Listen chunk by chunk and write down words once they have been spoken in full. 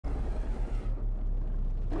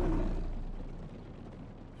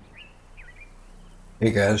Hey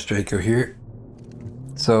guys, Draco here.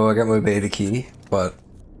 So I got my beta key, but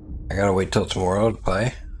I gotta wait till tomorrow to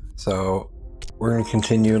play. So we're gonna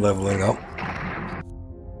continue leveling up.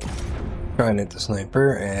 Trying to hit the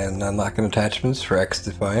sniper and unlocking attachments for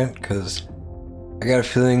XDefiant because I got a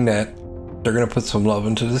feeling that they're gonna put some love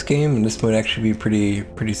into this game, and this might actually be a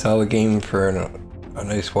pretty solid game for a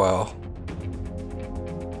nice while.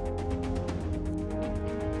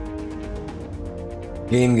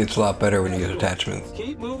 Game gets a lot better when you get attachments.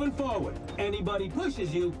 Keep moving forward. Anybody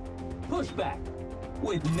pushes you, push back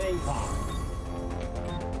with napalm.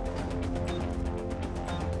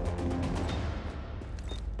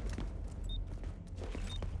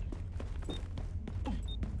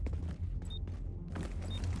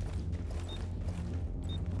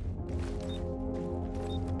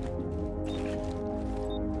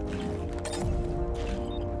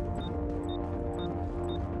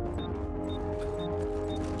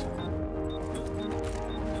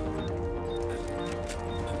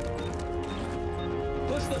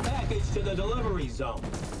 Push the package to the delivery zone.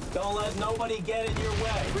 Don't let nobody get in your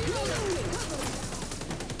way.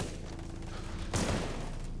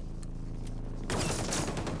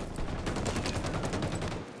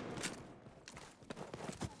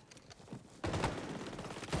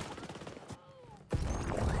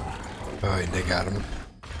 Oh, they got him.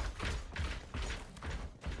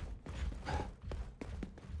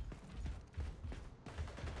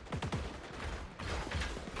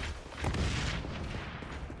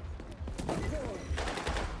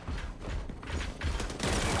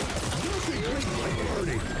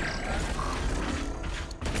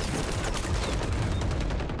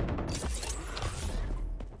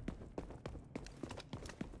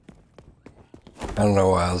 I don't know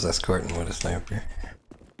why I was escorting with a sniper.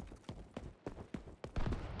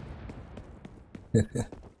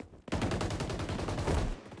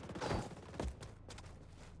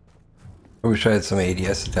 I wish I had some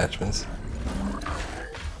ADS attachments.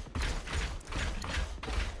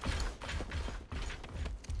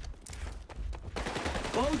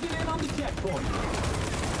 Closing in on the checkpoint.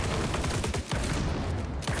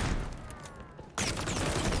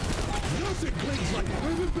 Nothing cleans like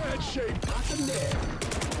I'm in bad shape. Got them there.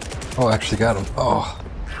 Oh, I actually got him. Oh.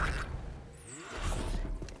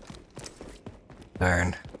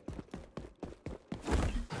 Darn.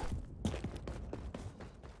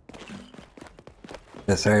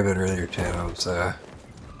 Yeah, sorry about earlier, chat. I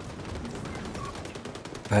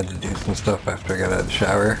had to do some stuff after I got out of the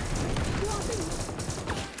shower.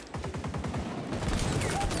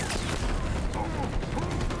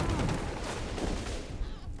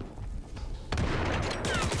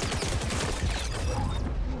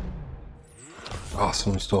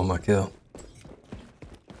 Awesome, stole my kill.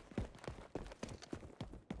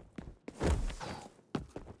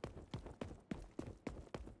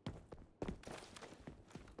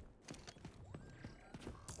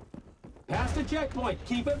 Past the checkpoint.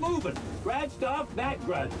 Keep it moving. Scratched off that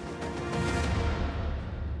grudge.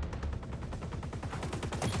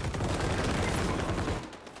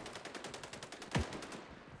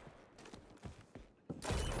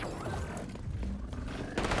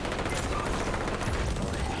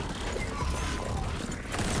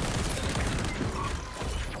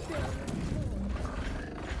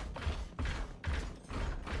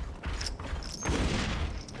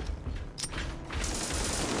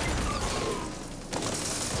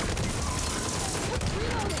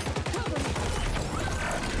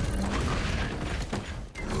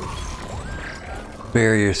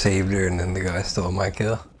 Barrier saved her, and then the guy stole my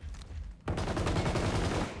kill.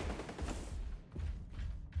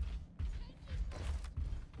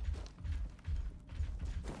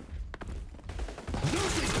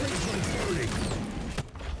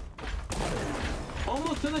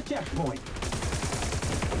 Almost to the checkpoint.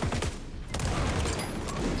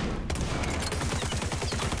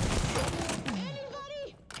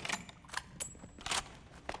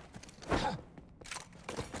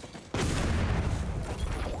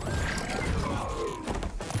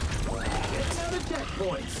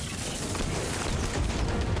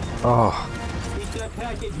 Oh, Keep that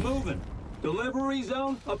package moving. Delivery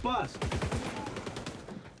zone, a bust.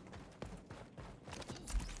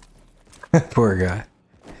 poor guy.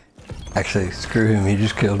 Actually, screw him, he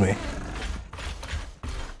just killed me.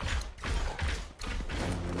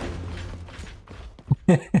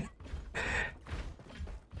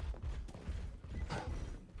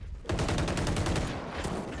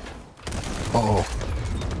 Oh.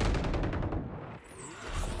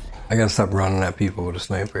 I gotta stop running at people with a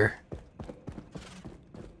sniper.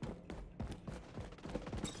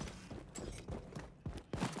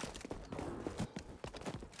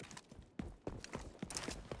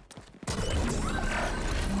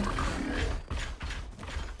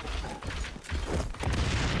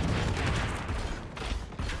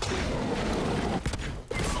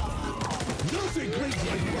 Music cleans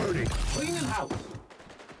like burning. Cleaning house.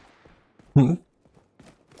 Hmm?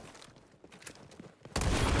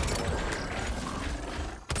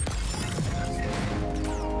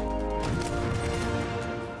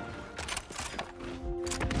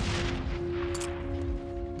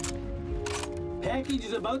 Package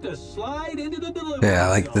is about to slide into the delivery. Yeah, I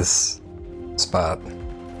like zone. this spot.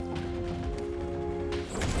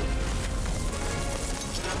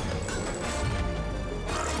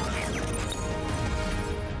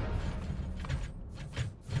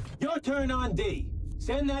 Your turn on D.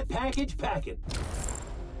 Send that package packing.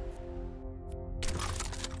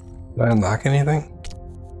 Did I unlock anything?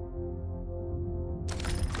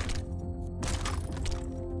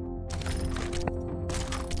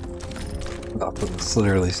 Nothing's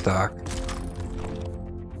literally stock.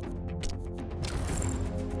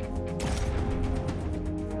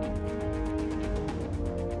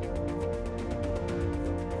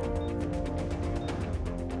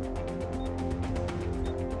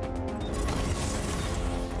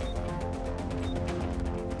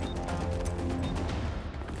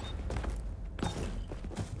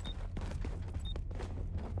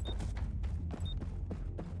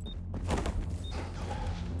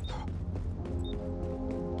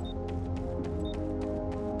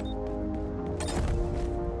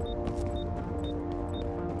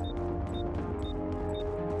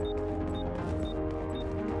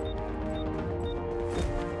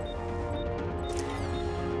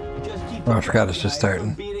 Just keep Oh, I forgot it's just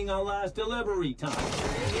starting. beating our last delivery time.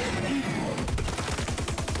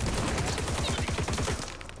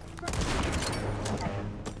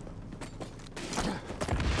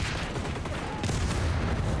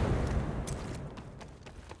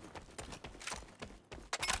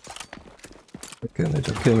 Don't kill me,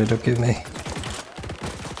 don't kill me, don't kill me.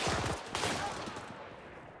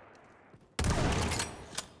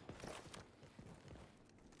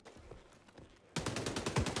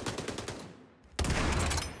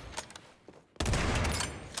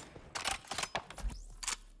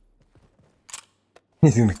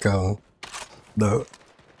 He's gonna go. No.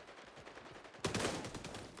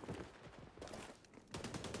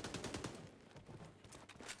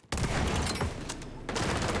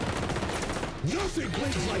 Nothing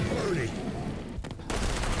cleans like burning.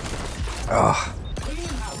 Oh,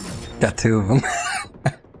 got two of them.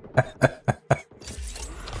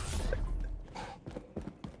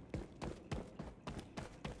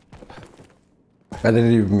 I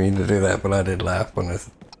didn't even mean to do that, but I did laugh when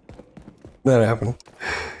that happened.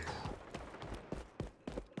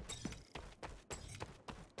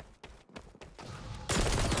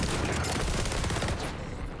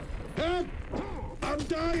 Help! I'm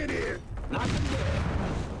dying here. Nothing there.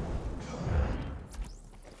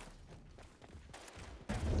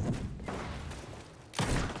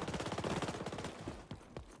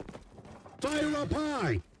 Fire up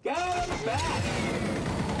high. Get him back.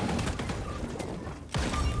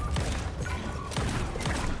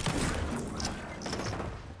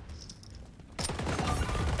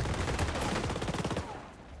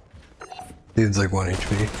 Dude's like 1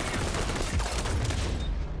 HP.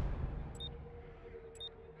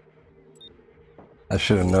 I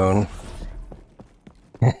should have known.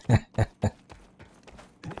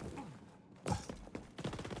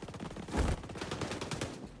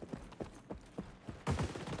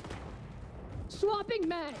 Swapping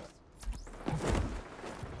mags.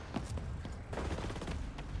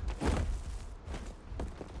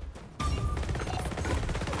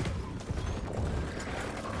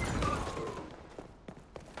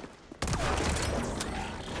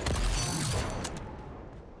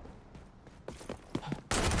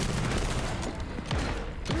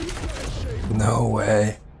 No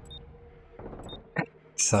way.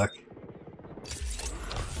 Suck.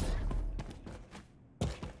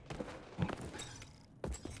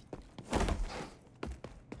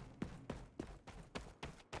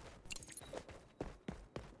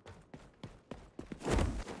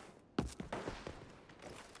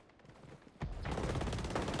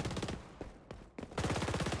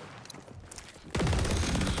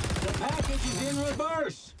 The package is in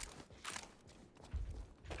reverse.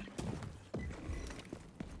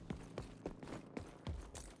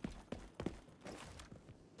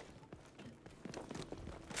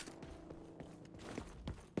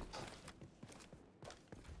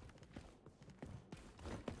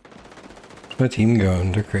 Where's my team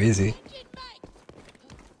going? They're crazy.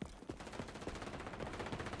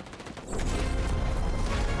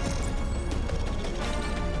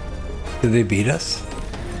 Did they beat us?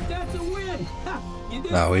 That's a win. Ha, you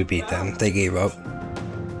did No, we it, beat pal. them. They gave up.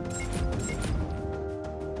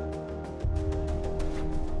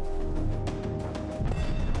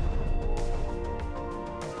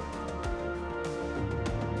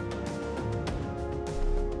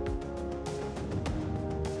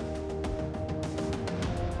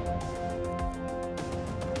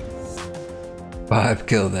 5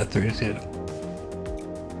 killed that 3 hit.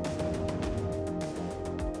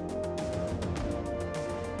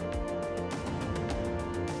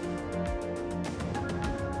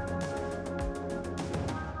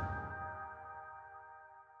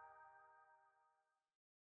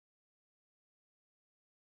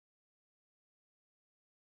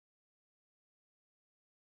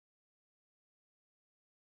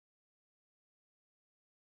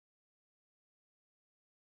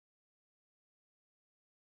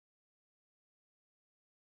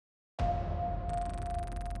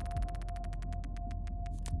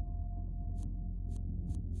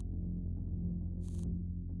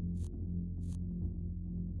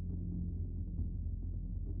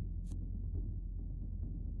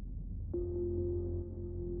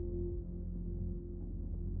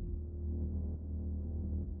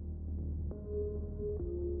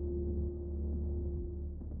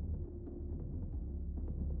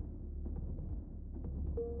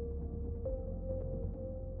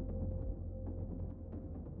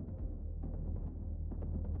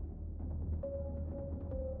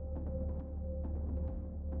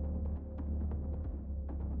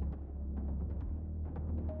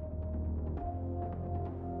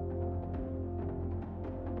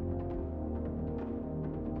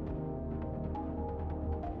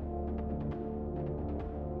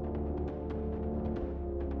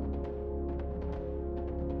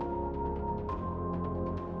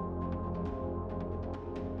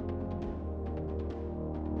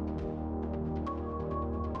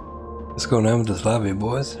 What's going on with this lobby,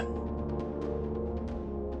 boys?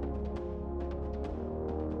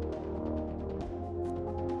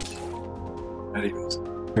 Not even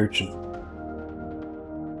searching.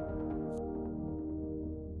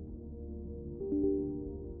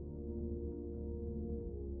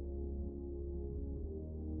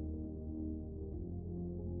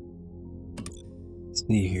 Let's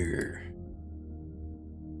see here.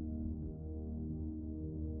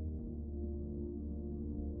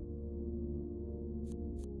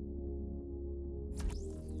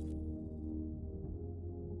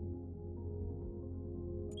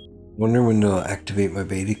 Wonder when they'll activate my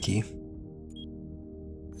beta key.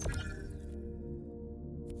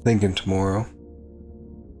 Thinking tomorrow.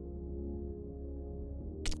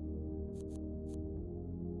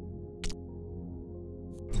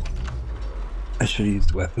 I should use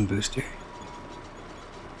the weapon booster.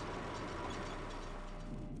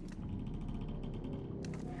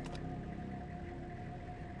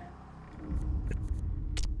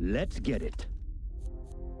 Let's get it.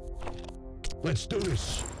 Let's do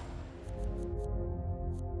this.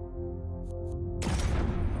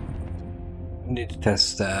 I need to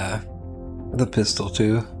test the pistol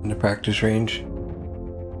too in the practice range.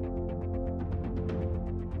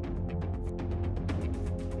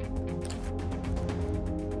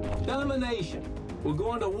 Domination. We're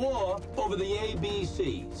going to war over the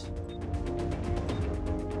ABCs.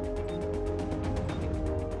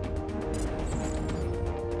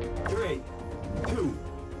 Three, two,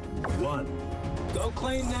 one. Go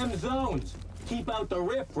claim them zones. Keep out the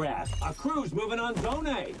riffraff. Our crew's moving on Zone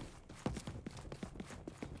A.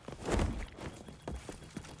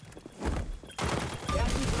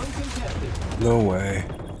 No way.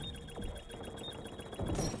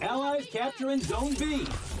 Allies capturing Zone B.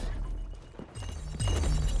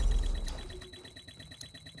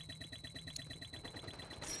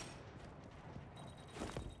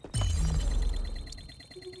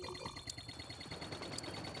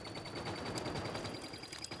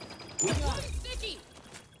 We got it. Sticky!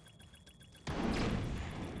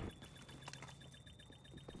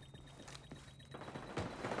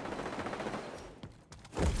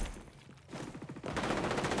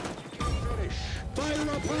 Fire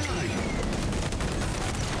up high!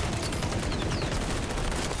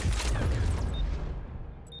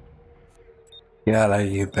 Yeah, I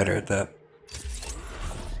get better at that.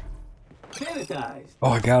 Sanitized. Oh,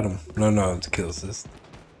 I got him. No, it's kill assist.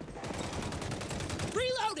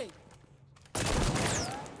 Reloading!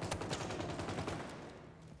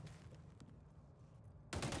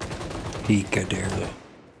 Peek, I dare you.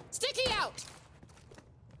 Sticky out!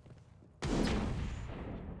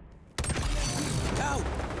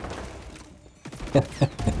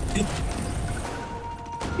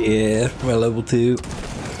 Yeah, my level 2.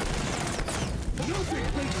 Nothing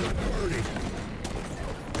beats a burning!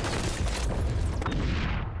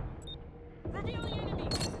 Reveal the enemy!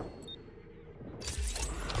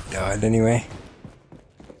 Died anyway.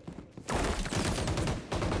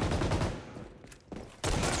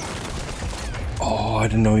 Oh, I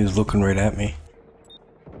didn't know he was looking right at me.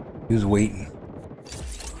 He was waiting.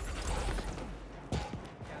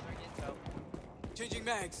 Changing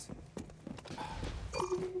mags.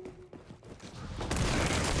 When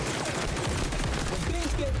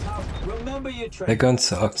things get tough, remember your training. That gun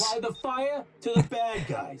sucks. Apply the fire to the bad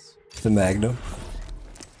guys. The Magnum.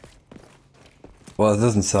 Well, it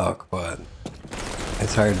doesn't suck, but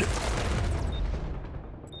it's hard to...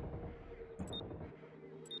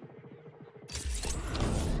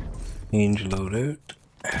 Change loadout.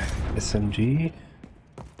 SMG.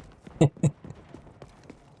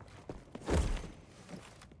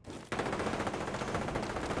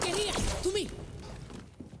 Get here! To me!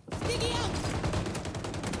 Sticky out!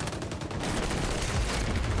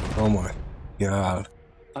 Oh my god.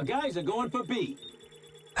 Our guys are going for B.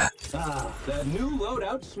 Ah, that new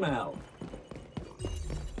loadout smell.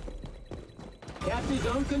 Capture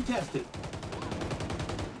zone contested.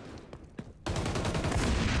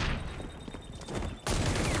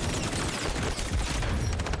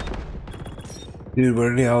 Dude, what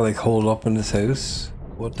are they all like holed up in this house?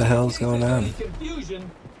 What the hell's going on?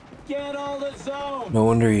 Confusion. Get all the zone. No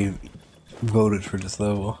wonder he voted for this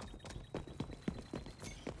level.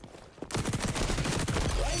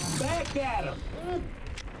 Right back at him.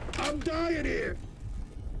 I'm dying here.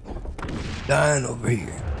 Dying over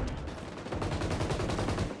here.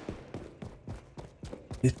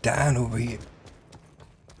 Just dying over here.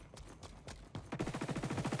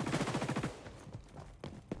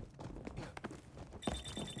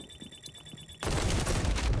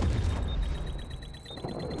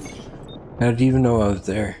 How did you even know I was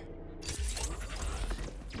there?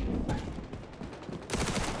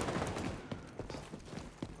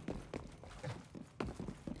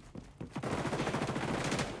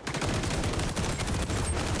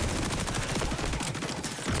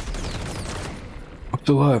 What's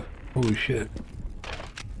alive? Holy shit.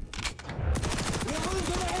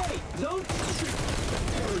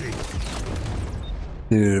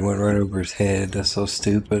 Dude, it went right over his head. That's so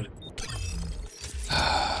stupid.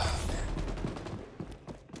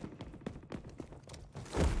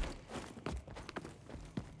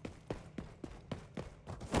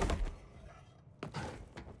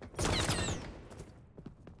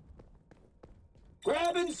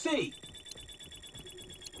 Grab and see.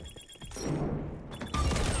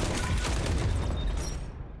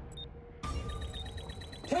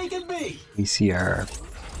 Take it B. ECR.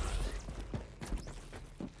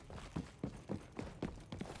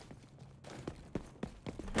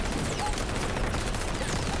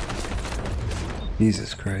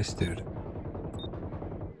 Jesus Christ, dude.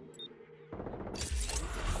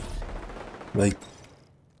 Like,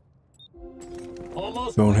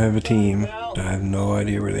 Almost don't have a team. I have no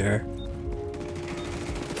idea where they are.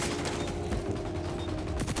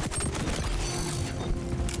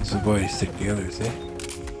 This is why you stick together, see?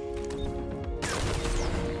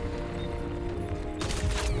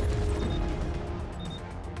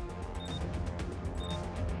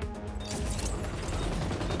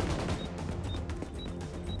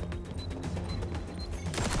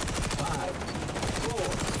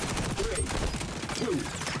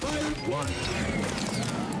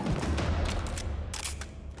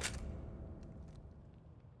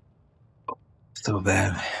 So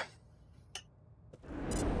bad.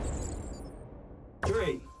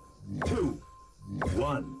 3, 2,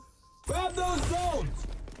 1. Grab those zones!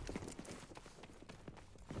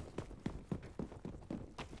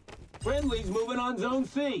 Friendlies moving on zone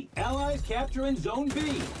C. Allies capturing zone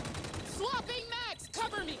B. Swapping max!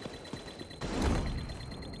 Cover me!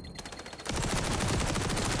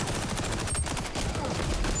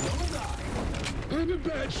 I'm in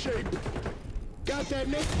bad shape. Got that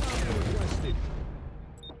next time requested.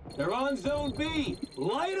 They're on zone B.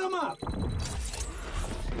 Light them up!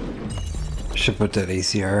 Should put that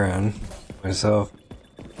ACR on myself.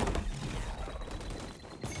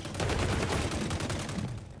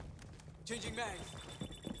 Changing mags.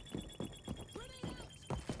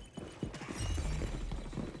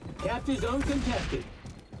 Capture zone contested.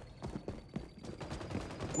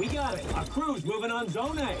 We got it. Our crew's moving on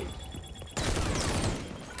zone A.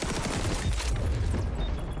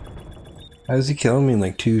 How's he killing me in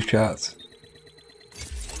like 2 shots?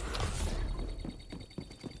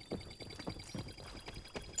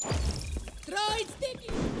 Try sticky!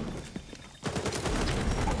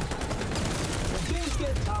 When things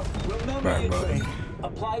get tough, remember Right, your button. training.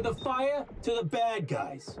 Apply the fire to the bad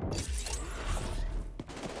guys.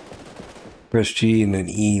 Press G and then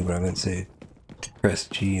E, what I meant to say. Press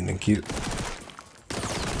G and then Q.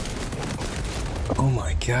 Oh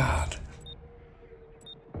my god.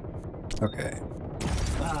 Okay.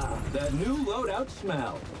 Ah, that new loadout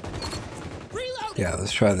smell. Reload! Yeah,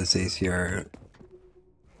 let's try this ACR.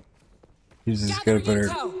 He's just got Gather a better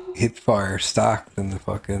intel. hip fire stock than the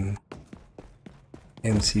fucking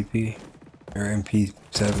MCP or MP7.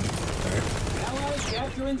 Sorry. Allies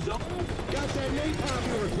capturing zone. Got that napalm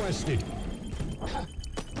you requested.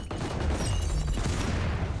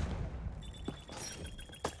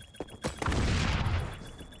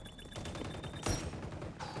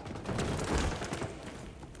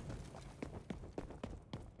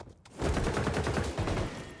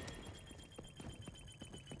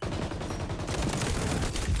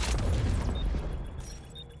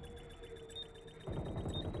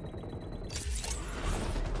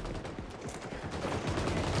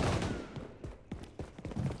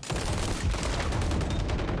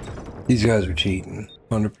 These guys are cheating,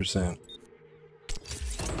 100%.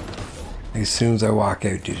 As soon as I walk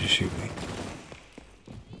out, you just shoot me.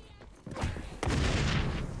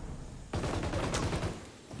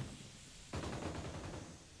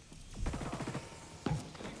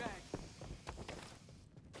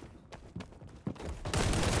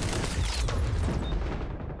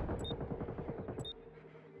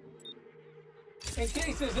 In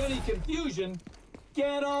case there's any confusion,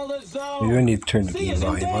 get all the zones. Maybe I need to turn the C game is in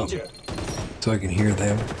volume up danger. so I can hear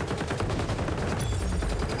them.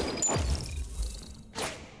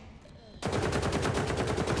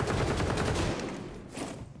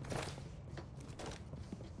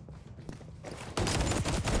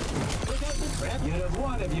 You'd have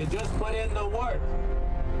won if you just put in the work.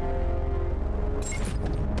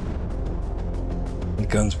 The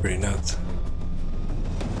gun's pretty nuts.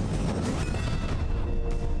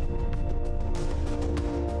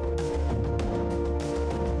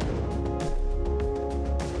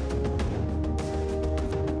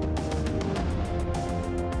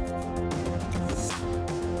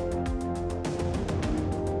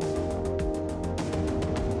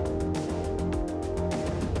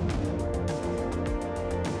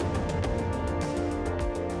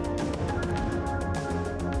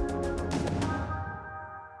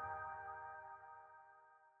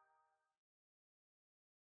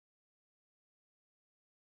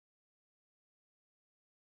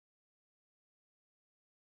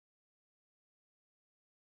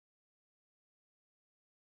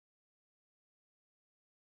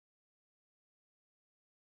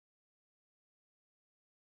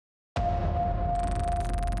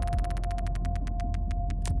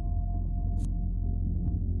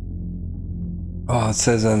 Oh, it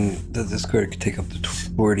says on the Discord it could take up to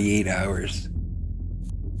 48 hours.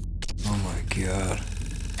 Oh my god.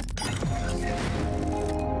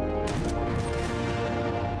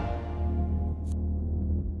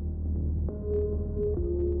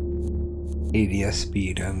 ADS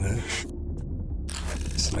speed on the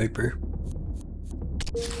sniper.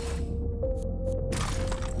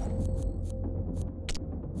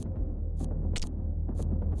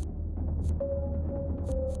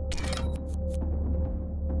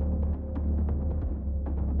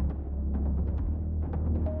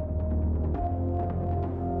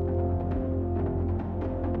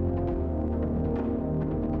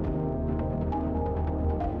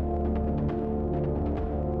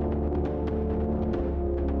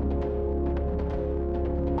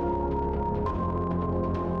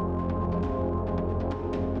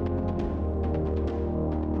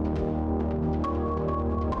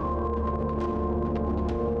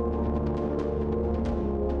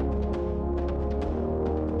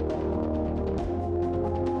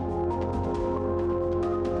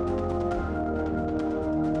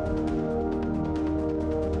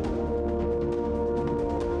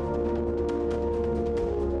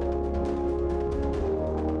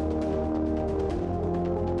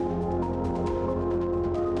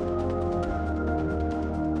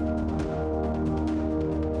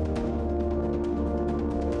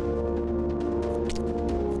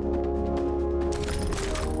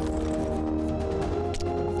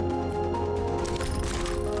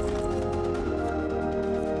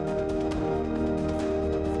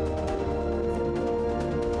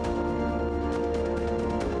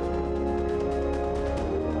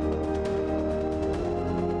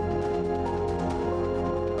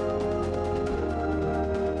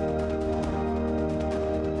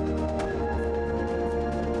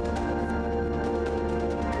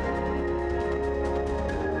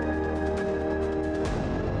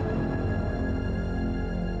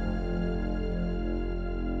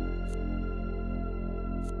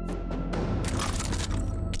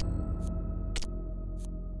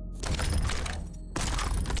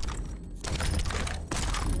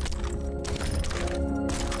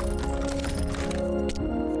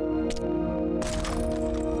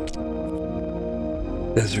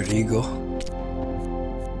 Desert Eagle.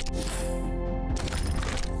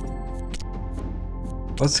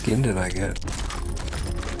 What skin did I get?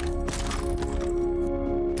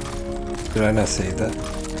 Did I not save that?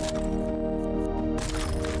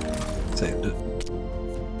 Saved it.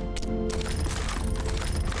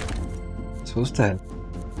 Supposed to have.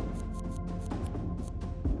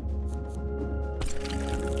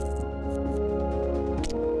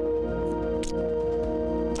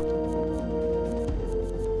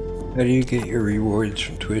 How do you get your rewards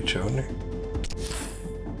from Twitch, owner?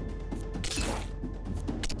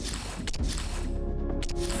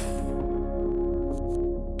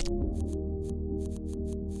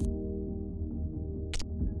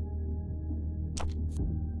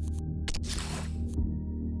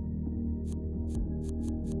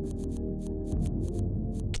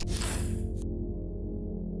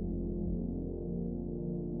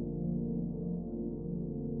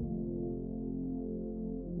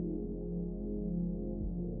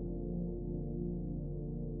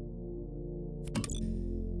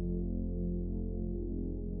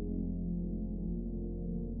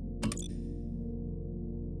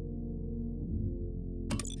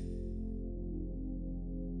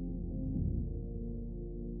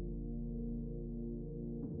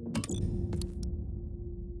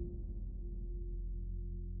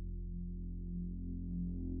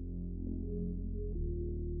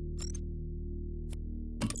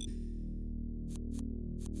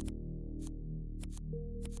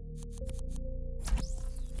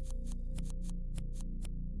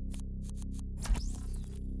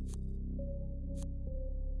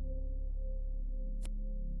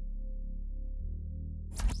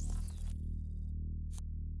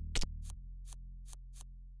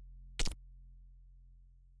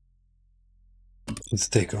 It's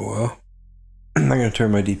taking a while. I'm gonna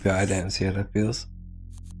turn my DPI down and see how that feels.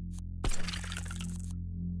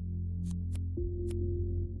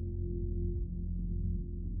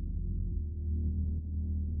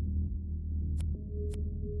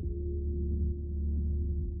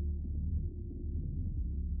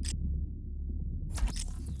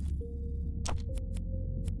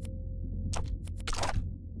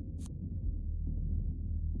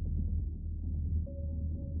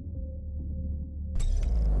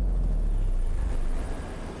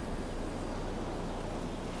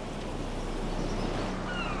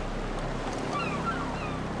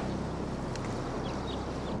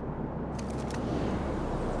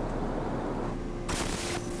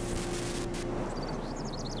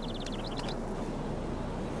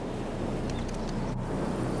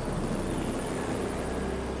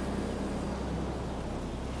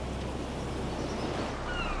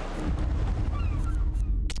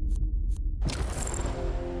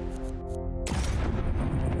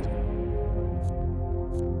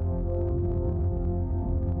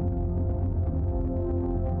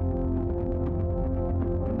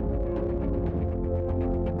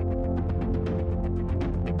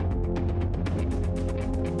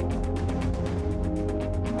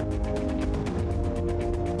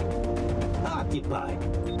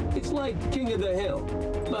 It's like King of the Hill,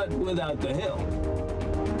 but without the hill.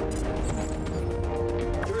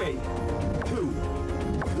 3, 2,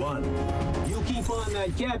 1. You keep on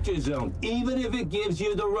that capture zone, even if it gives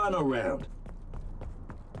you the runaround.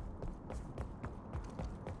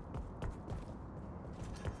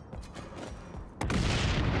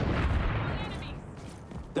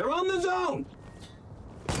 They're on the zone!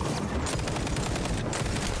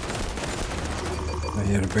 I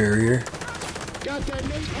hit a barrier. Got that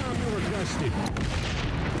napalm you requested.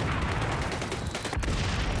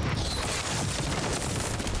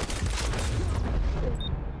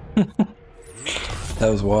 That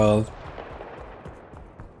was wild.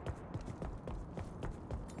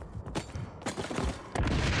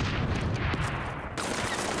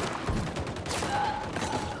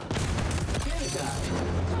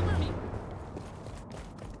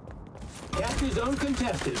 Capture zone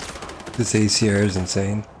contested. This ACR is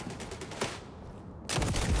insane.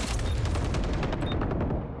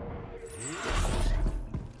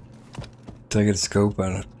 Till I get a scope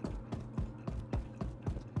on it.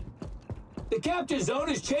 The capture zone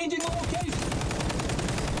is changing location.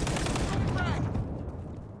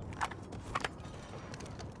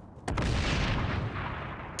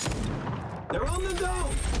 They're on the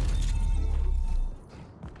zone.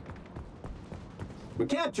 We're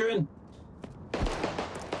capturing.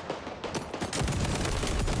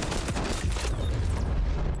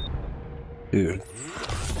 Dude.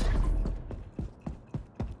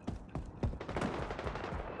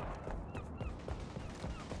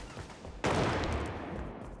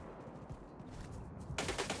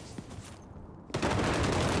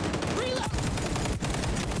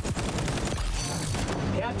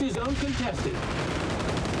 Capture zone contested.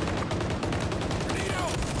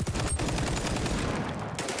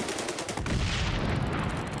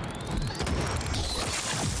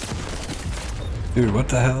 Dude, what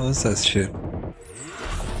the hell is that shit?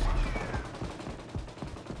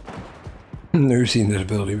 Never seen that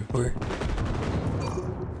ability before.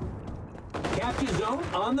 Capture zone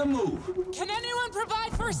on the move. Can anyone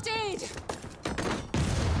provide first aid?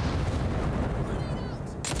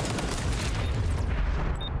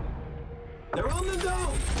 They're on the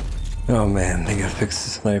zone. Oh man, they gotta fix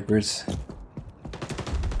the snipers.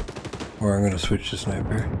 Or I'm gonna switch to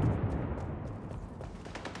sniper.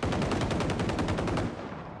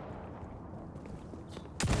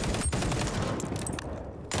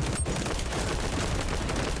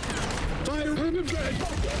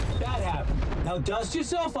 That happened. Now dust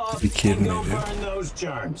yourself off You kidding and go me, dude? burn those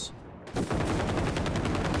germs.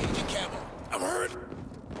 Agent Campbell, I'm hurt.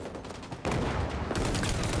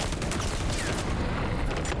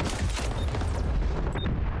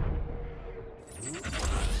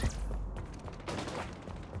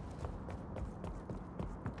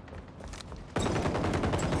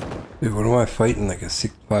 Dude, what am I fighting? Like a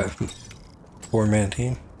 6-5 4-man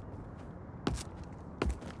team?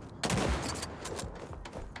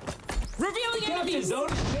 Revealing Capture enemies!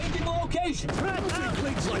 zone is changing location. Nothing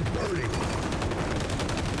cleans like burning.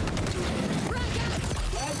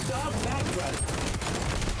 That's off back run.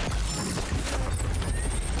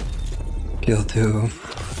 Kill 2 of them.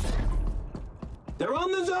 They're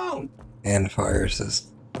on the zone. And fire assist.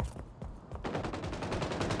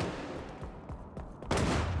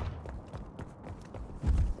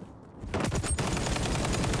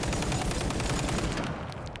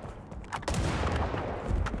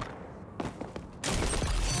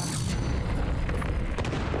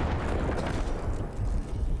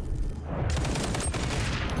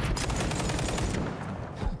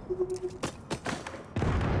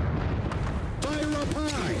 Fire up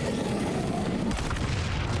high.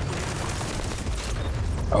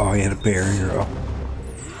 Oh, he had a barrier up.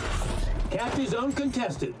 Capture zone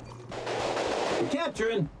contested. We're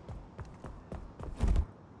capturing.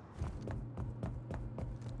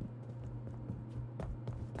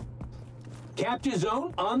 Capture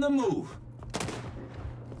zone on the move.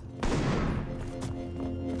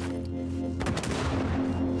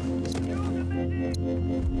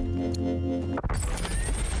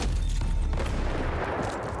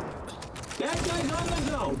 That guy's on the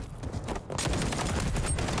zone.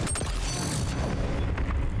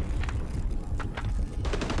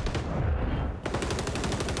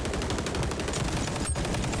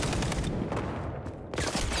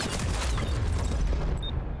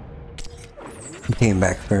 He came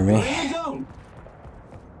back for me. In the zone.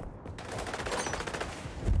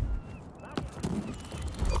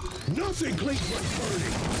 Nothing cleans like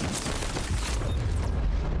burning.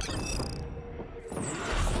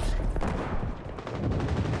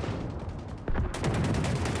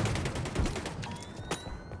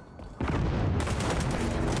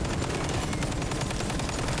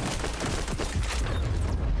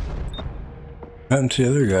 And to the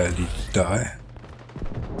other guy, did he die?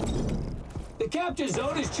 The capture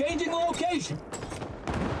zone is changing location.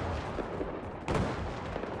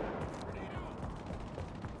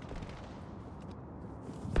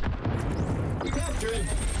 We're capturing.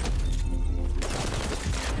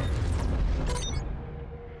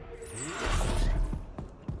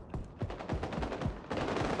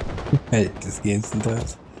 I hate this game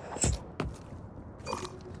sometimes.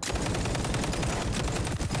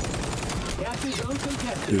 Capture zone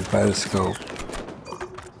contested. Dude, by the scope.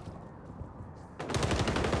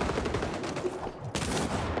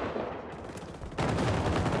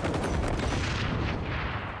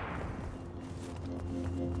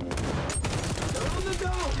 They're on the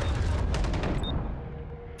zone.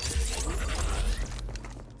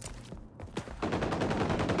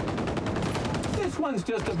 This one's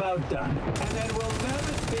just about done, and then we'll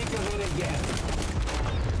never speak of it again.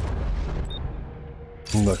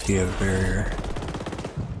 Look, he had a barrier.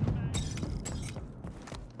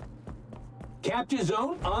 Capture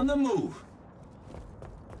zone on the move.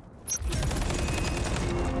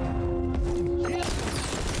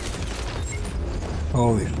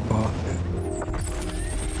 Holy fuck.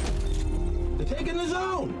 They're taking the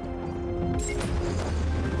zone.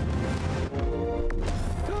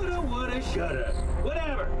 Coulda, woulda, shoulda.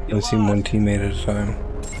 Whatever. You I've seen one lost. teammate at a time.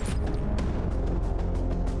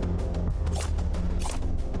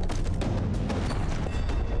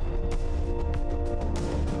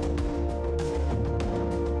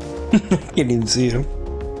 Can't even see him.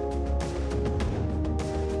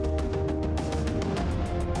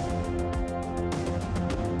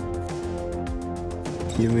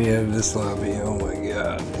 Get me out of this lobby. Oh my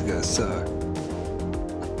god, these guys suck.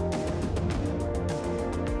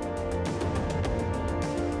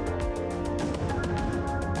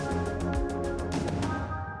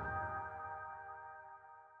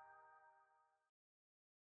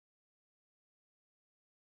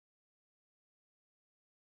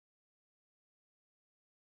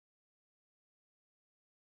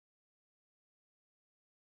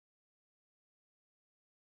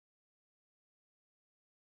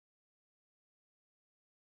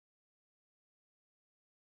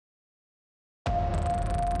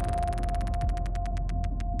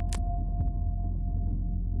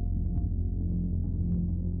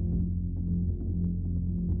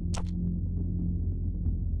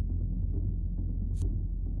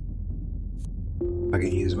 I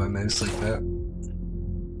can use my mouse like that.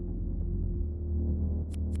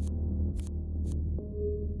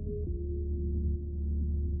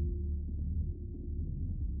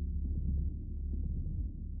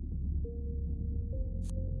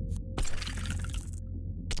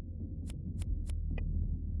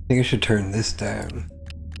 I think I should turn this down.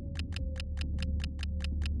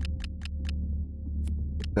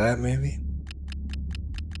 That maybe?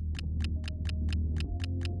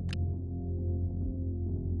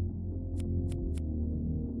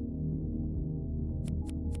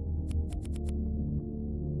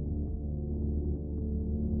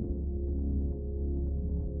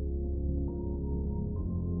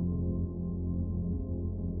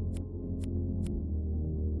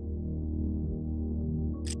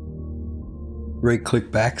 Right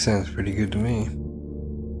click back sounds pretty good to me.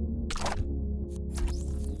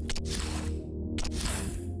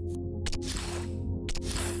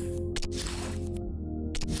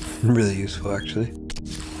 Really useful actually.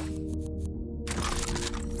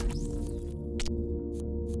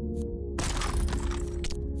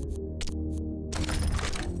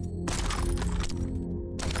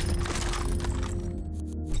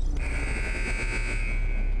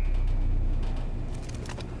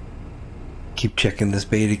 Keep checking this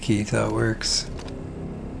beta key till it works.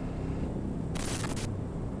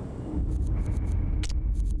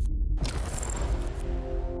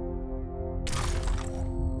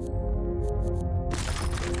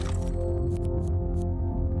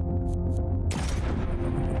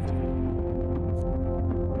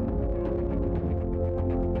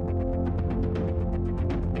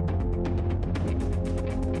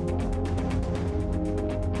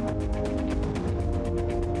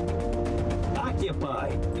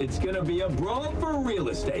 It's gonna be a brawl for real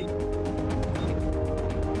estate.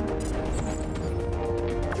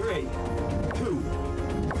 3, 2,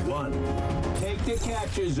 1. Take the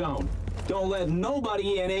capture zone. Don't let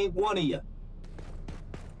nobody in, ain't one of you.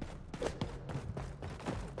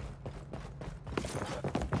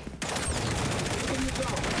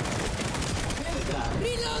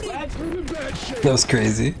 That was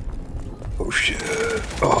crazy. Oh shit.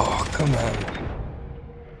 Oh, come on.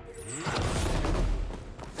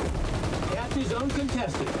 Zone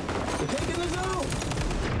contested. We're taking the zone.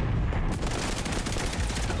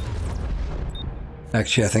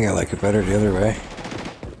 Actually, I think I like it better the other way.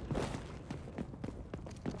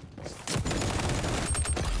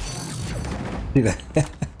 See that?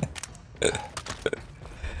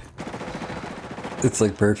 It's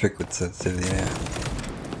like perfect with sensitivity, yeah.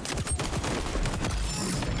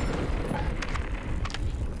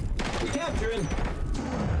 We're capturing.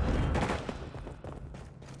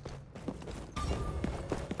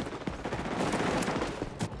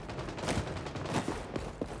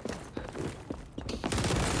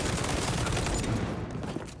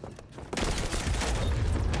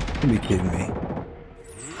 You be kidding me.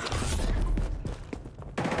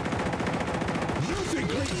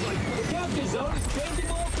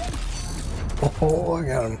 Oh, I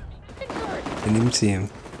got him. Didn't even see him.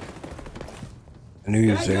 I knew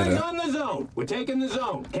he was there though. On the zone. We're taking the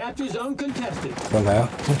zone. Capture zone contested. Somehow.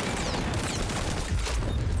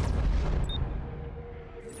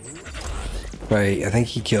 Right, I think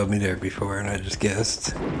he killed me there before and I just guessed.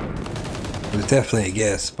 It was definitely a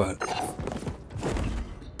guess, but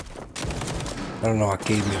I don't know what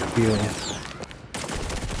gave me the feeling.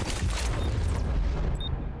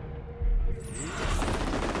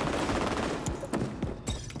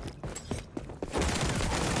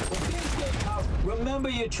 Remember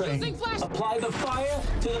your training. Apply the fire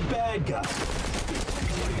to the bad guy.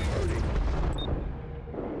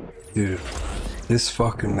 Dude, this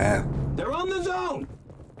fucking map. They're on the zone.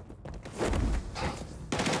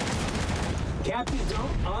 Capture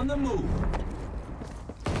zone on the move.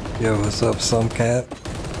 Yo, what's up, Slumcat?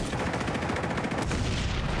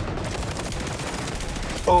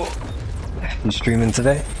 Oh, you streaming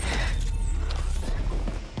today?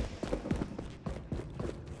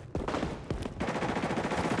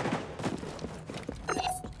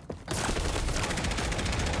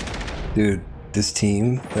 Dude, this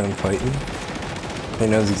team that I'm fighting, they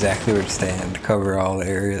knows exactly where to stand, cover all the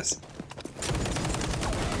areas.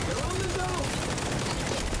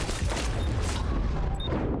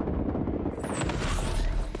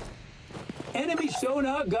 Enemy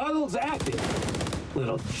sonar goggles active.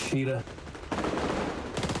 Little cheetah.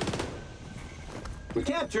 We're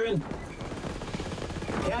capturing.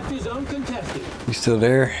 Capture zone contested. You still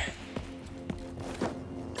there?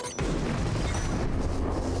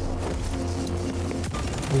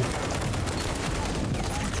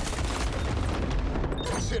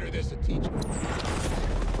 Consider this a teacher.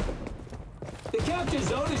 The Capture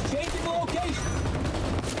zone is changing location.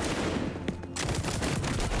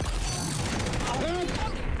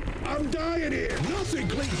 I'm dying here. Nothing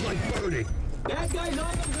cleans like burning. That guy's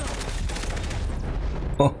on the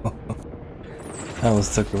zone. I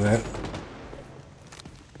almost took him out.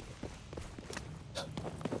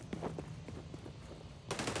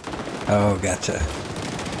 Oh, gotcha.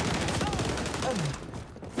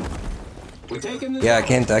 We're taking this. Yeah,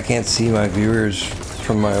 I can't see my viewers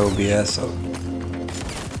from my OBS. So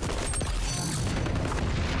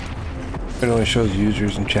it only shows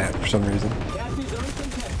users in chat for some reason. Capture zone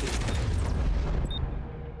contested.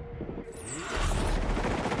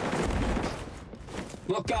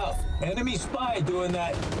 Look out! Enemy spy doing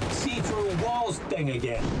that see-through walls thing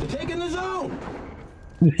again. They're taking the zone.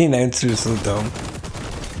 The announcer's so dumb.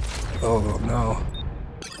 Oh no.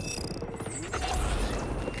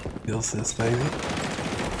 Feels this, baby.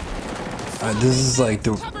 This is like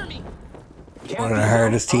the one of the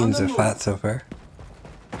hardest teams I've fought so far.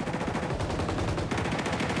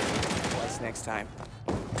 What's next time?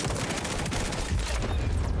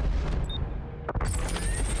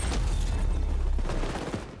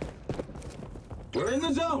 We're in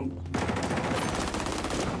the zone.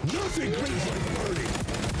 Nothing cleans like burning.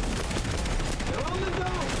 They're on the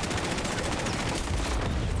zone.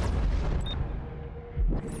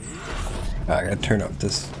 I gotta turn up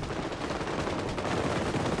this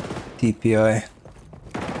DPI.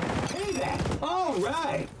 Hey there. All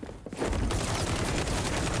right.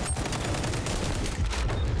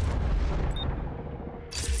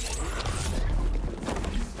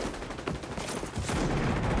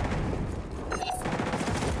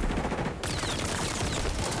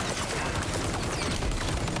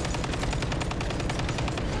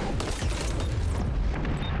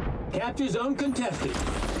 Capture zone contested.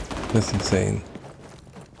 That's insane.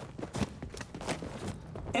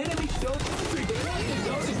 Enemy zone. The capture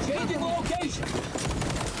zone is changing location.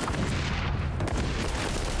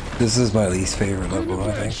 This is my least favorite I'm in level, I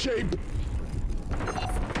bad think. shape.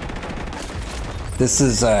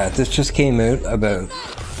 This just came out about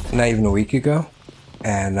not even a week ago,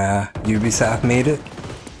 and Ubisoft made it.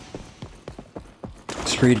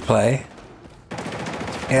 It's free to play.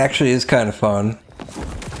 It actually is kind of fun.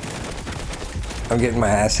 I'm getting my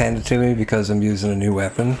ass handed to me because I'm using a new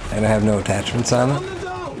weapon and I have no attachments on On it. the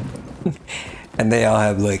zone. And they all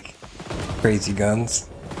have like crazy guns.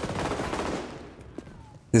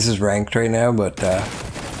 This is ranked right now, but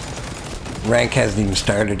rank hasn't even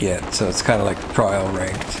started yet, so it's kind of like trial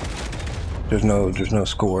ranked. There's no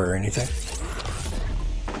score or anything.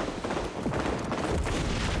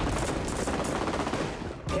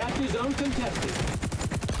 Capture zone contested.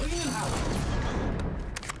 Clean house.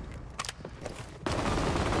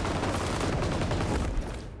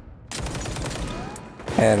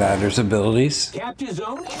 And there's abilities, Capture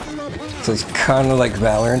zone. so it's kind of like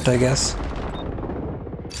Valorant, I guess.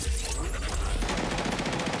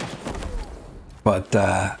 But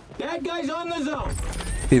That guy's on the zone.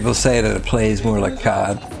 people say that it plays more like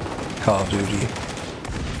COD, Call of Duty,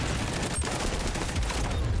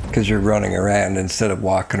 because you're running around instead of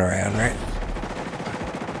walking around, right?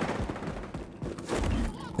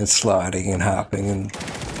 And sliding and hopping and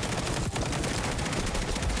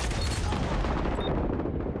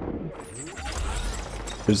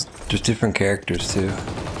there's different characters too.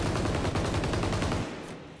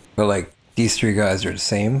 But like these three guys are the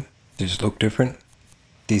same. They just look different.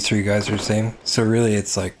 These three guys are the same. So really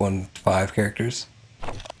it's like 1 to 5 characters.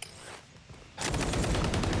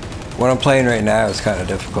 What I'm playing right now is kind of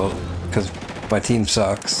difficult because my team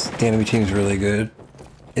sucks. The enemy team's really good.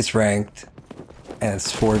 It's ranked and it's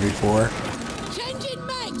 4v4. Changing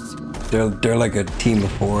mags. They're like a team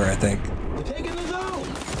of 4, I think. We're taking the zone.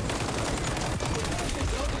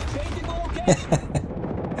 Changing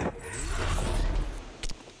location.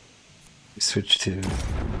 Switch to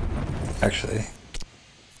actually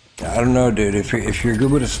I don't know, dude. If you're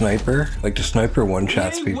good with a sniper, like the sniper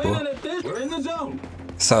one-shots people. We're in the zone.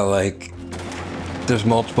 So like there's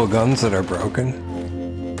multiple guns that are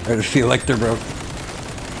broken. Or to feel like they're broken.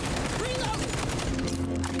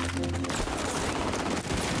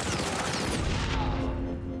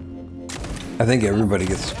 I think everybody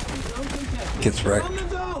gets wrecked. On the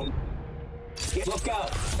zone. Look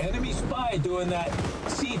out. Enemy spy doing that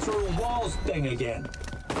see-through walls thing again.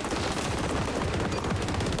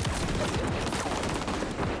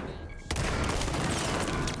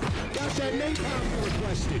 Got that napalm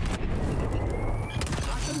requested.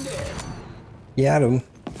 Knock him dead. Yeah, Adam.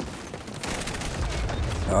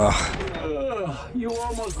 Ugh. You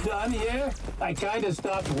almost done here? I kind of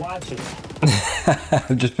stopped watching.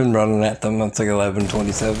 I've just been running at them. That's like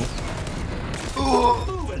 11:27. Ugh.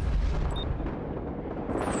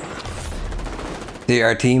 See,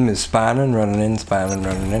 our team is spawning, running in, spawning,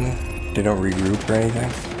 running in. They don't regroup or anything.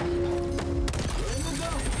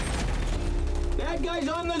 That guy's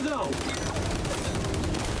on the zone.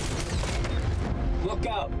 Look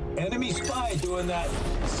out. Enemy spy doing that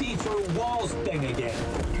see-through walls thing again.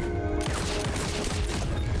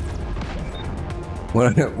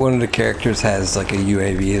 One of the characters has like a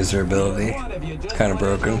UAV as their ability. It's kind of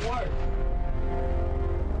broken.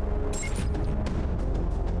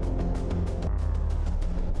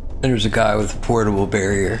 There's a guy with a portable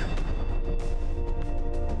barrier.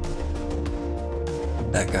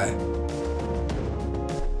 That guy.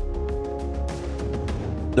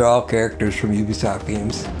 They're all characters from Ubisoft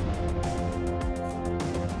games.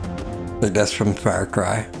 Like that's from Far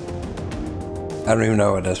Cry. I don't even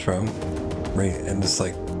know what that's from. And it's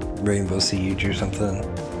like Rainbow Siege or something.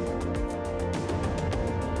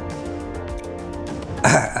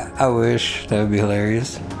 I wish that would be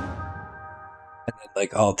hilarious. And then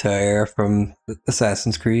like Altair from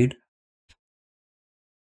Assassin's Creed.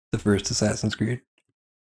 The first Assassin's Creed.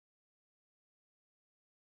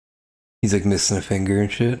 He's like missing a finger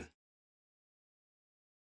and shit.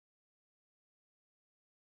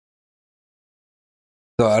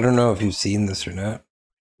 So I don't know if you've seen this or not.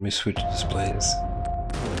 Let me switch displays.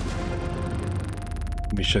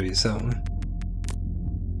 Let me show you something.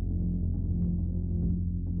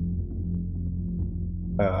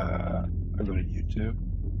 I'll go to YouTube.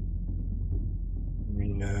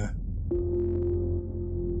 Arena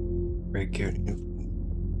Breakout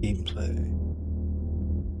Infinite gameplay.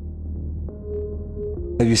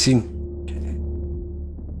 Have you seen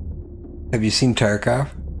Tarkov?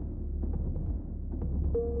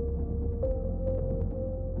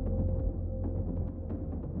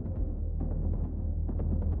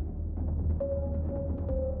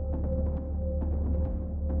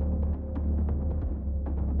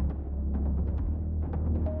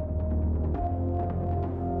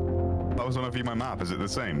 That was on a view my map. Is it the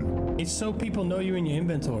same? It's so people know you in your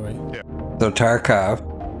inventory. Yeah. So Tarkov,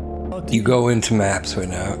 you go into maps right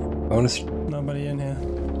now. I want to. Nobody in here.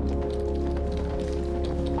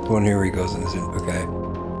 One here where he goes in. Okay.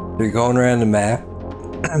 So you're going around the map,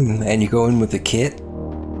 and you go in with a kit.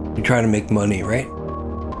 You're trying to make money, right?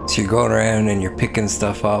 So you're going around and you're picking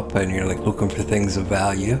stuff up, and you're like looking for things of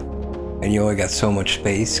value, and you only got so much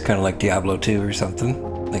space, kind of like Diablo 2 or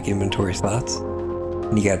something, like inventory slots.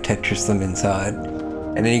 And you gotta Tetris them inside,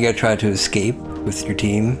 and then you gotta try to escape with your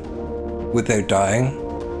team without dying,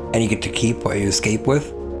 and you get to keep what you escape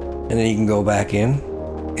with, and then you can go back in.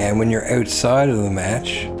 And when you're outside of the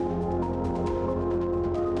match,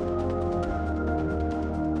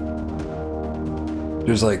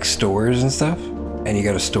 there's like stores and stuff, and you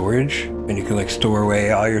got a storage, and you can like store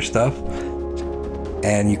away all your stuff,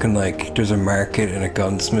 and you can like, there's a market and a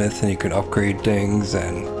gunsmith, and you can upgrade things,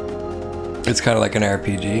 and it's kind of like an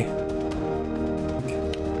RPG.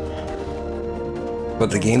 But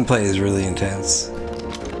the gameplay is really intense.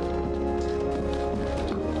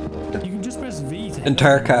 You can just press V to And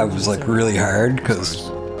Tarkov was like really hard because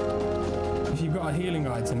if you've got a healing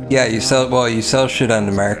item. yeah, you sell shit on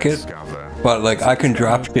the market, but like I can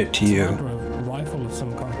drop shit to you. Rifle of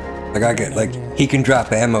some kind. Like I get like he can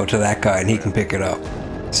drop ammo to that guy and he can pick it up.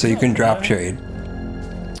 So you can drop trade.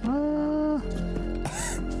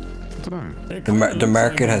 The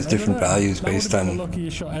market has different values based on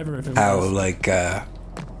how like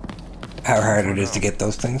how hard it is to get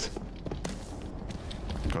those things.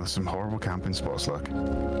 Got some horrible camping spots, like.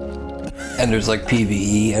 And there's like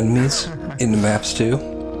PvE enemies in the maps too,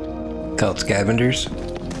 called scavengers.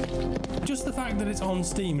 Just the fact that it's on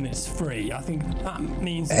Steam and it's free, I think that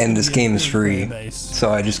means. And this game is free,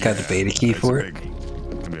 so I just got the beta key for it.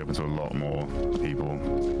 It's gonna be open to a lot more people,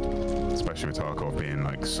 especially with Tarkov being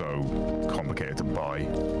like so complicated to buy.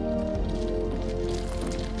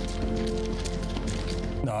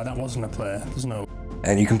 No, that wasn't a player. There's no.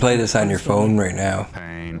 And you can play this on your phone right now,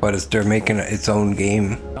 but they're making its own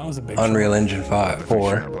game, Unreal Engine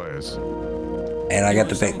 4. And I got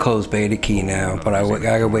the closed beta key now, but I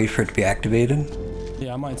gotta wait for it to be activated.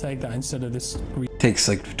 Yeah, I might take that instead of this. Takes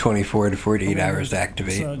like 24 to 48 hours to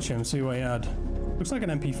activate. Search him, see what he had. Looks like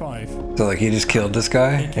an MP5. So like he just killed this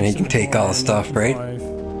guy, and he can take all the stuff, right?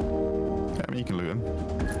 Yeah, I mean you can loot him.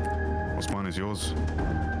 What's mine is yours.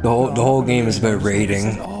 The whole game is about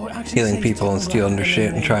raiding, killing people and stealing their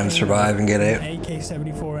shit and trying to survive and get out.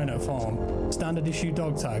 AK-74 in a farm. Standard issue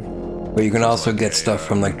dog tag. But you can also get stuff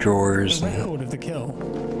from like drawers. The record of the kill.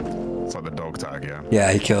 It's like the dog tag, yeah.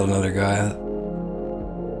 Yeah, he killed another guy.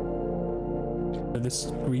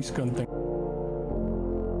 This grease gun thing.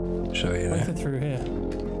 Show you Wait now. for through here.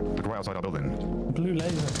 Look right outside our building. Blue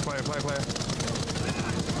laser. Player.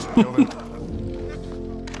 Killed him.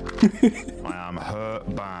 I am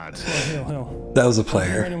hurt bad. Heal, heal. That was a Hear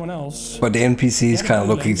player. anyone else? But the NPCs kind of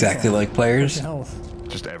look exactly like players. What's your health?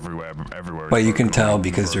 Just everywhere. But you can tell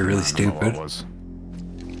because they're really stupid.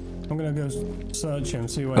 I'm gonna go search him,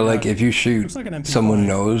 see what. But like, if you shoot, Looks like an MP5. someone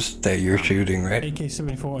knows that you're shooting, right?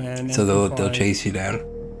 AK-74 and So they'll MP5. chase you down.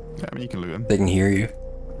 Yeah, I mean, you can loot him. They can hear you.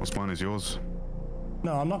 What's mine is yours.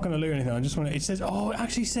 No, I'm not gonna loot anything. I just want to. It says, oh, it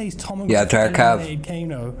actually says Tom. Yeah, Tarkov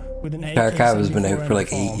with an Tarkov has been out for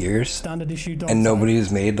like 8 AK-74 years, Standard issue dog and tag. nobody has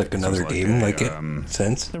made like another like game a, like it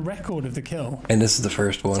since. The record of the kill. And this is the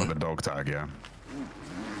first It's like one. the dog tag, yeah.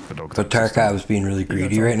 The dog But tag system. Tarkov's being really You got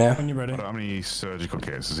greedy Tom, right now. When you're ready. How many surgical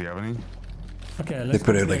kits? Does he have any? Okay, They let's put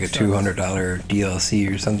go to out like the a extract. $200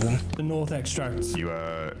 DLC or something The North extract. You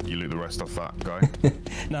loot the rest off that guy.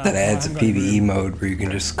 Nah, that adds a I haven't got any PvE room. mode where you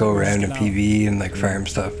can just go around in PvE and like farm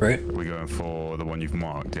stuff, right? We're going for the one you've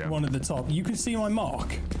marked, yeah. One at the top. You can see my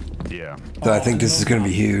mark. Yeah. So I think this I is love going to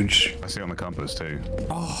that. be huge. I see it on the compass too.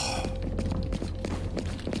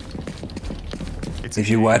 It's If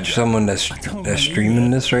you watch someone that's don't believe streaming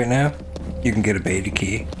it. this right now, you can get a beta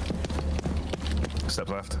key. Step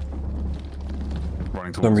left.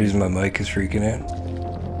 Running For some towards you. reason my mic is freaking out.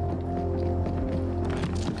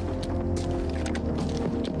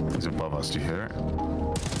 He's above us, do you hear it?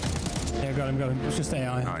 Yeah, got him. It's just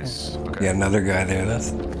AI. Nice. Okay. Yeah, another guy there.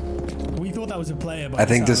 We thought that was a player, but I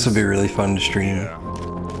think this will sounds- be really fun to stream Yeah.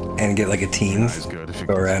 and get like a team. That is good if you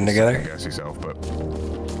Go can around second together. guess yourself, but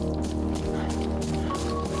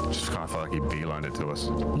just kind of felt like he beelined it to us.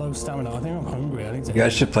 low stamina. I think I'm hungry. I need to. You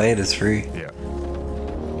guys should play it. It's free. Yeah.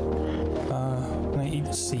 Can I eat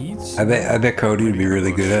the seeds? I bet Cody would be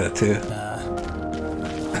really good at it too.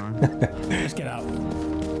 Just get out.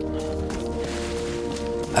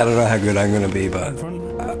 I don't know how good I'm gonna be, In but front.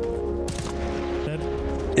 Dead.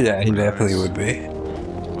 yeah, he definitely would be.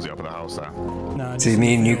 Was he up at the house there? Nah. See, just-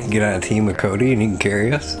 me and you can get on a team with Cody, and he can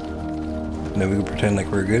carry us. And then we can pretend like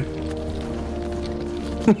we're good.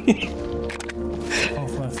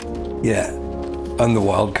 Off left. Yeah, I'm the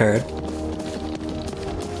wild card.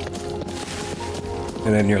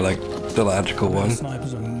 And then you're like the logical one.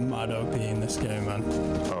 Snipers are mad OP in this game, man.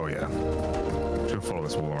 Oh yeah. Should follow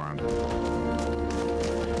this wall around.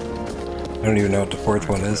 I don't even know what the fourth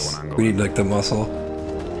one is. We need like the muscle.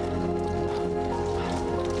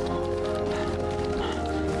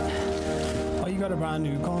 Oh, you got a brand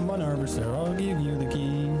new combine harvester. I'll give you the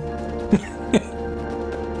key.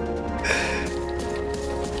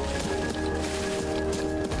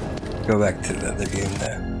 Go back to the other game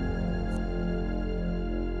now.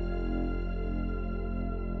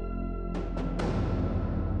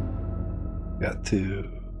 Got to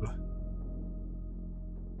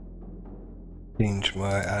change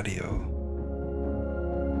my audio.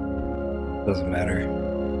 Doesn't matter.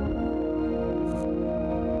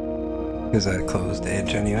 Because I closed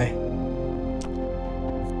Edge anyway.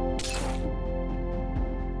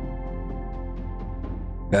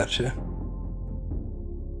 Gotcha.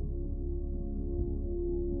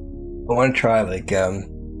 I want to try like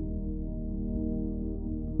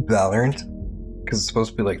Valorant because it's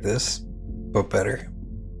supposed to be like this, but better.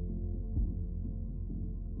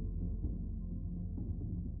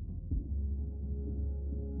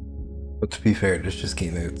 But to be fair, this just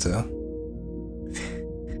came out, so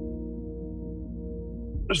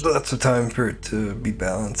there's lots of time for it to be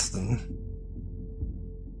balanced and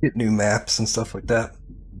get new maps and stuff like that.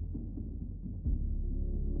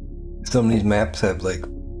 Some of these maps have like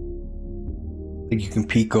you can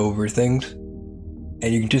peek over things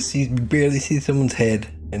and you can just barely see someone's head,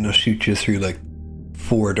 and they'll shoot you through like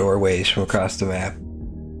 4 doorways from across the map,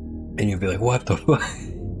 and you'll be like, what the fuck?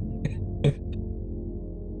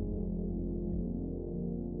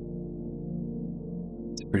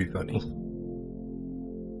 It's pretty funny.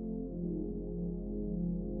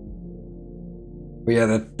 But yeah,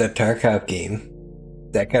 that Tarkov game,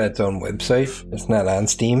 that got its own website. It's not on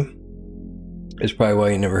Steam. It's probably why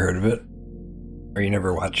you never heard of it, or you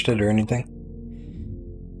never watched it or anything.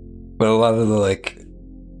 But a lot of the like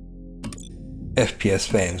FPS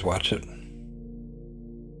fans watch it.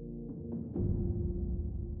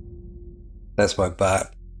 That's my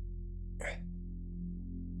bot.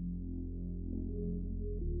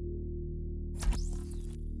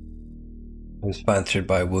 I'm sponsored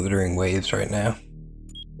by Wuthering Waves right now.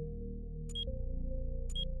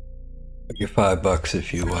 I'll give $5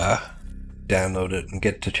 if you download it and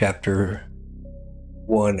get to chapter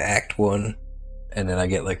 1, act 1, and then I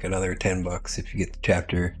get like another $10 if you get to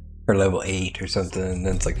chapter or level 8 or something, and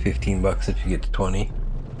then it's like $15 if you get to 20.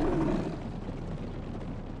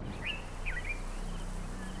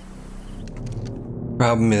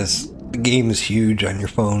 Problem is, the game is huge on your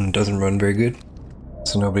phone and doesn't run very good.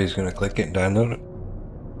 So nobody's gonna click it and download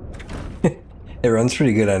it. It runs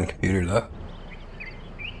pretty good on a computer though.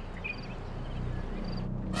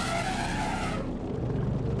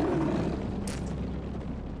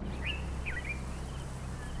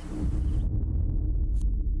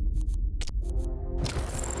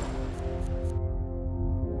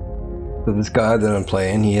 So this guy that I'm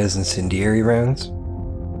playing, he has incendiary rounds.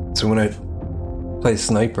 So when I play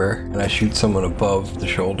sniper and I shoot someone above the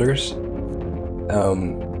shoulders,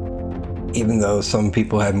 even though some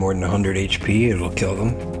people have more than 100 HP, it'll kill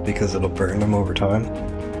them because it'll burn them over time.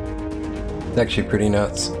 It's actually pretty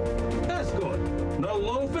nuts. That's good. No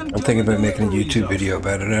loafing. I'm thinking about making a YouTube video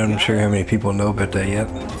about it. I'm not sure how many people know about that yet.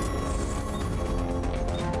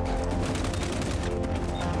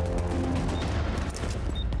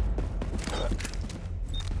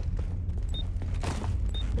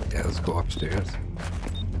 Yeah, let's go upstairs.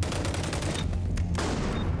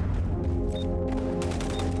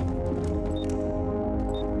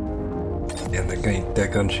 Yeah,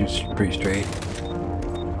 that gun shoots pretty straight.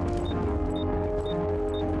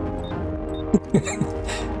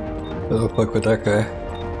 Oh, fuck with that guy.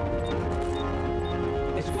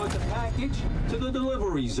 It's worth a package to the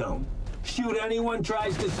delivery zone. Shoot anyone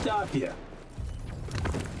tries to stop you.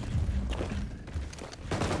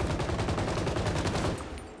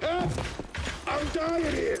 Help! I'm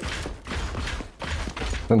dying here.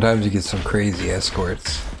 Sometimes you get some crazy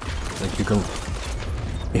escorts. Like you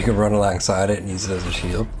can run alongside it and use it as a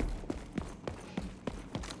shield.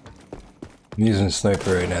 I'm using a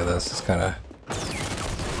sniper right now though, so it's kinda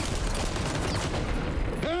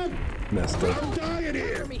messed up. I'm dying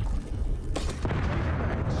here.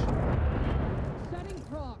 Setting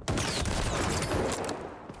prog.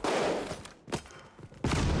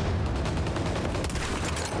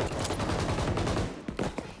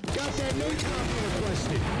 Got that nade copy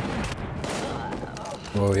requested.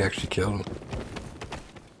 Oh, we actually killed him.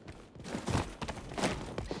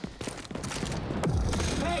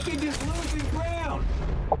 Package is losing ground.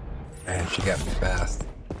 Man, she got me fast.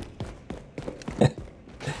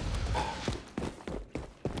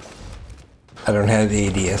 I don't have the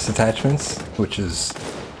ADS attachments, which is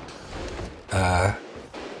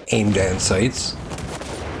aim down sights.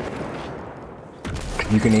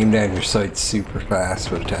 You can aim down your sights super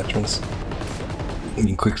fast with attachments. You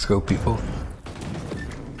can quick scope people.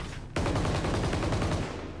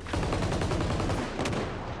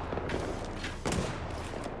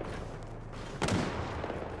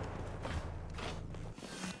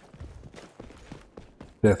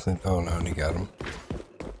 Definitely. Oh no, he got him.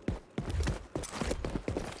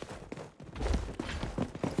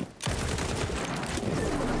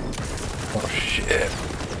 Oh shit.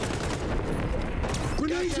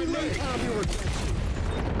 Grenades away.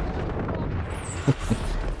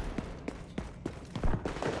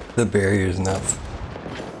 The barrier's nuts.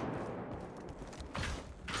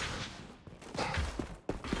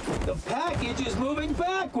 The package is moving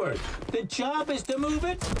backward. The job is to move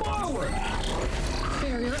it forward.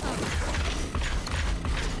 Barrier up.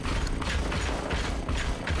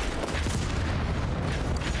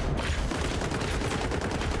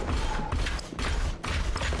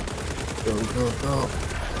 Go, go, go.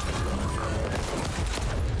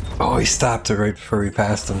 Oh, he stopped it right before we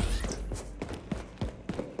passed him.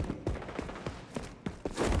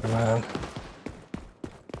 Come on.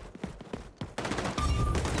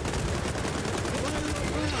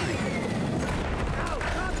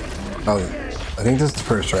 Oh, I think this is the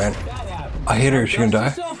first round. I hit her, she gonna die?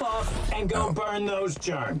 Yourself off and go burn those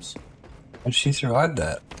germs. How did she survive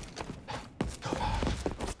that?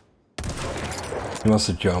 He must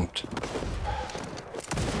have jumped.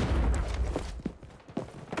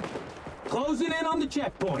 Closing in on the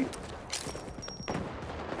checkpoint.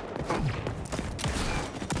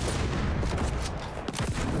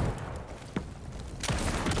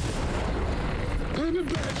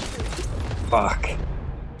 Fuck.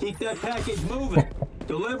 Keep that package moving.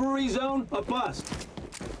 Delivery zone a bust.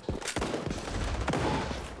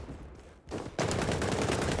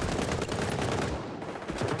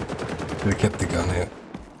 Could've kept the gun out.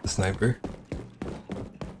 The sniper.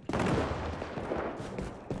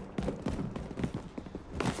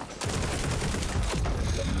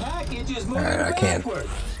 Package is moving Alright, I can't. backward.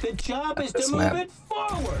 The job is This to move map. it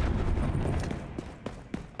forward.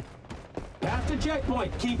 Past the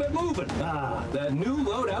checkpoint. Keep it moving. Ah, that new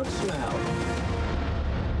loadout smell.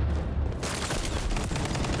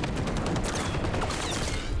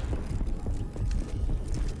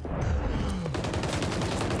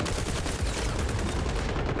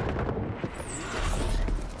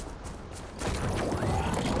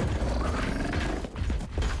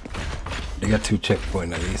 got 2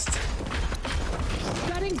 checkpoints at least.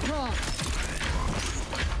 Setting prop.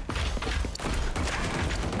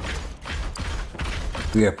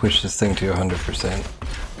 We gotta push this thing to 100%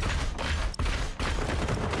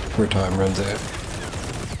 before time runs out.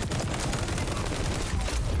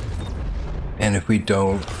 And if we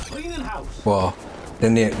don't, well,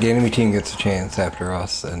 then the enemy team gets a chance after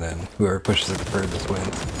us, and then whoever pushes it the furthest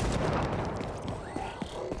wins.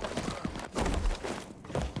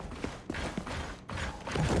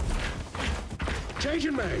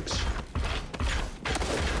 Changing mags.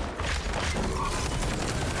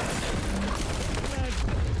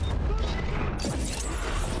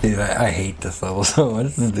 Dude, I hate this level so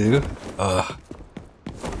much to do. Ugh.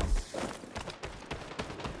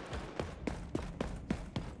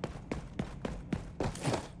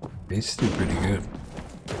 These still pretty good.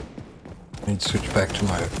 I need to switch back to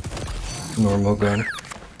my normal gun.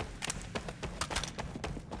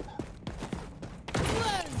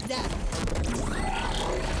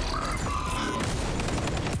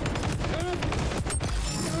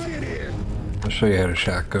 I'll show you how to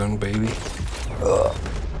shotgun, baby. Ugh.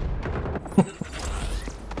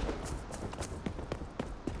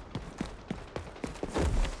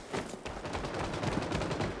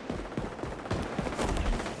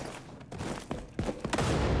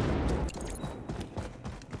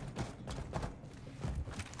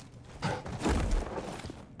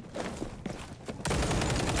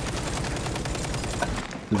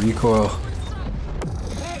 The recoil.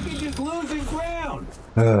 Package is losing ground.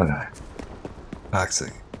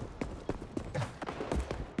 Toxic.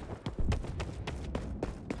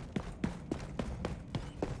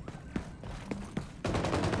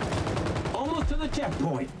 Almost to the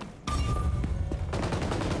checkpoint.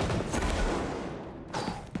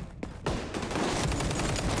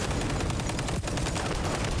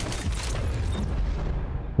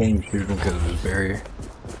 Can't shoot him because of his barrier.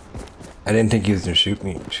 I didn't think he was gonna shoot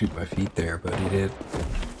my feet there, but he did.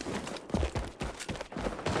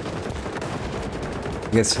 I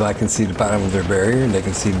guess if I can see the bottom of their barrier, they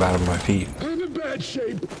can see the bottom of my feet. I'm in bad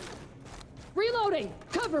shape. Reloading.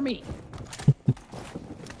 Cover me.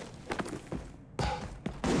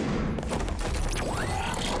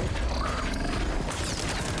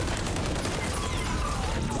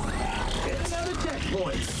 Get another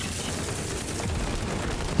checkpoint.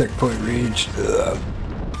 Checkpoint reached.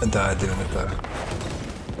 I died doing it though.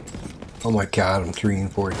 Oh my god, I'm 3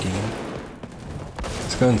 and 14.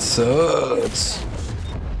 This gun sucks.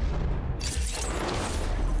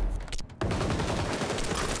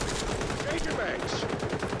 Changing mags.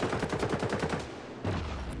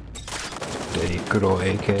 The good old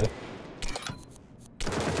AK.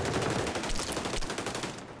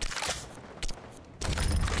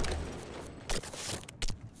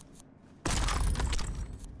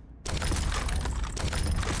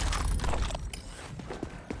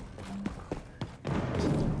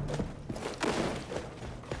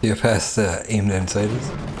 See how fast aimed inside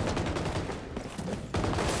is?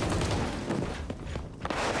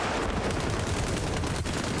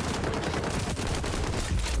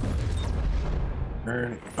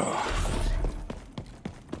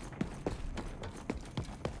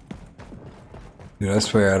 Dude, I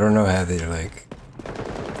swear I don't know how they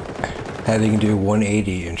how they can do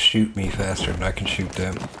 180 and shoot me faster than I can shoot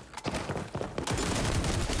them.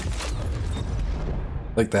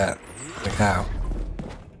 Like that. Like how?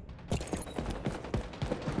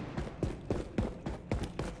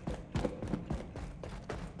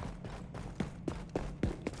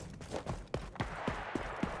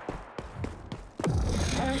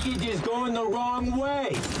 Package is going the wrong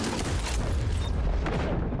way.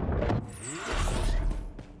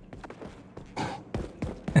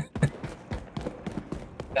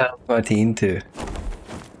 My team too.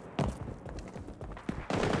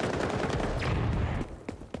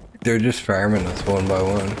 They're just farming us one by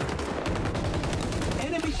one.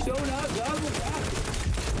 Enemy showed up. Double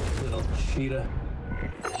back. Little cheetah.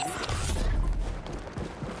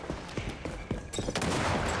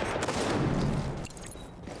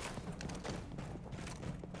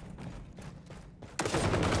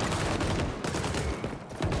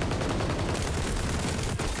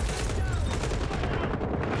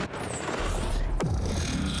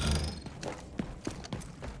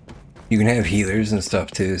 You can have healers and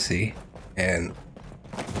stuff too, see? And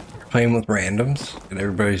playing with randoms, and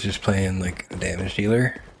everybody's just playing like a damage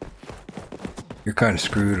dealer, you're kind of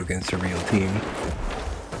screwed against a real team.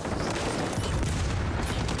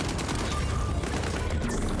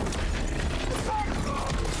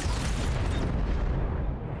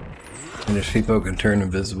 And there's people who can turn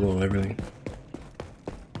invisible and everything.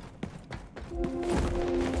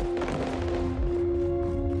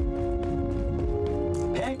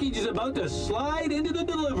 package is about to slide into the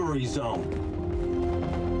delivery zone.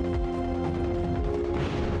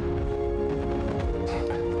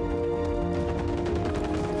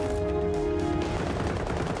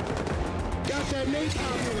 Got that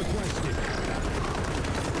napalm you requested.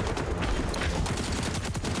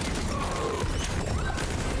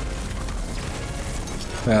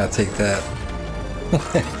 Ah, take that.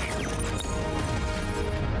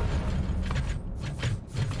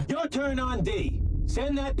 Your turn on D.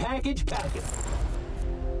 Send that package packing.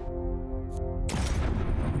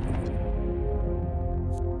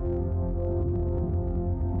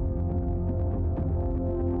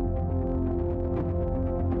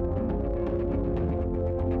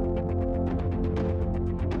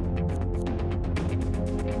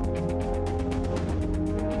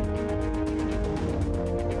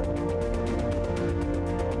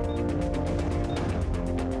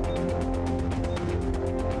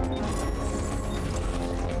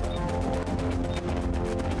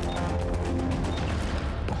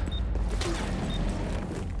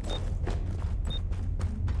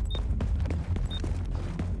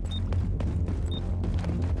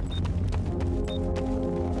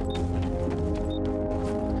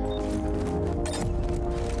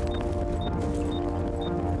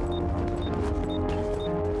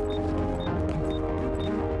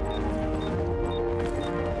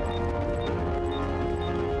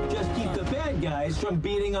 Guys from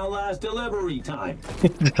beating our last delivery time.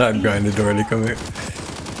 I'm going to door to come here.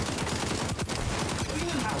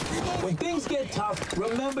 When things get tough,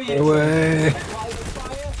 remember you Away.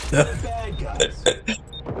 the bad guys.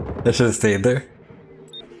 I should have stayed there.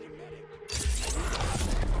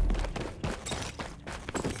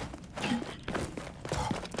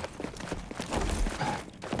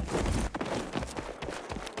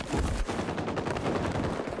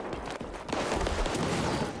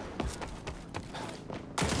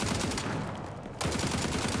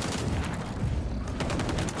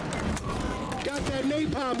 Got that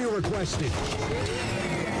napalm you requested.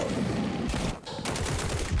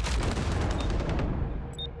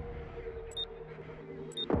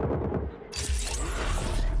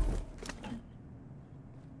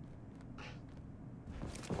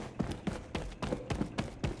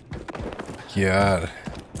 God.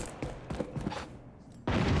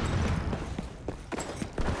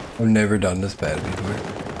 I've never done this bad before.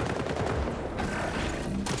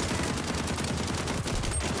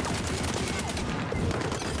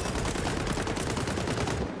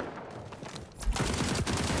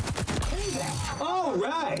 All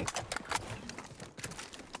right.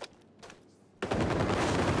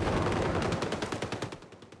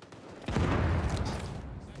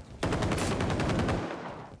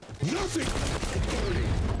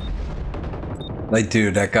 Like,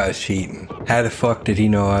 dude, that guy's cheating. How the fuck did he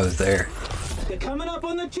know I was there? They're coming up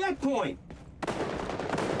on the checkpoint.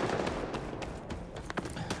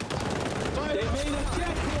 They made a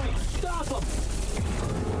checkpoint. Stop them.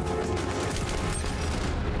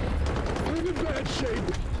 I'm in bad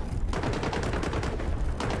shape.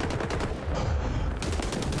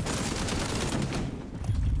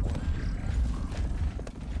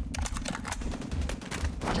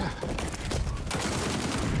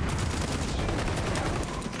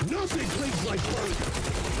 Nothing clings like burn.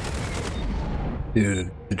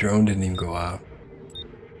 Dude, the drone didn't even go off.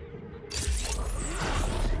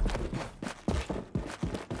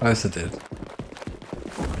 Oh, yes, it did. Got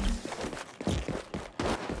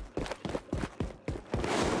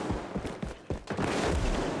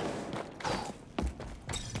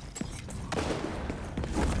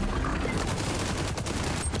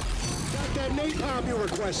that napalm you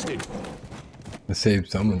requested. I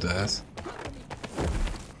saved someone's ass.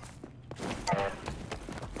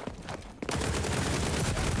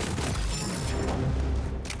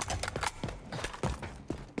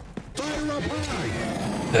 Fire up high.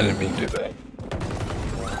 I didn't mean to do that.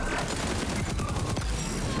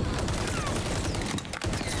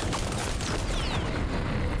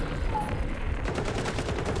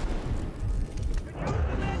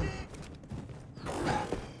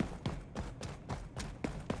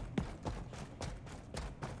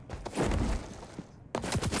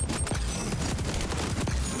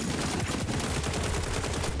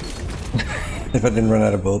 If I didn't run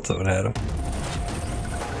out of bullets, I would have had him.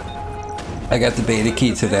 I got the beta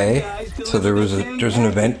key today, so there's an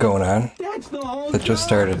event going on that just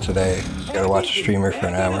started today. Gotta watch a streamer for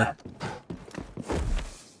an hour.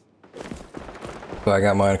 So I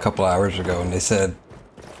got mine a couple hours ago, and they said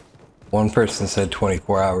one person said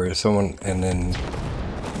 24 hours. Someone, and then,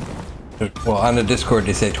 well, on the Discord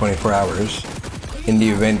they say 24 hours. In the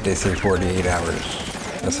event they say 48 hours.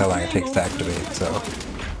 That's how long it takes to activate. So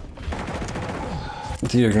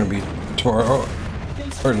It's either gonna be tomorrow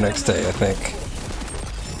or the next day, I think.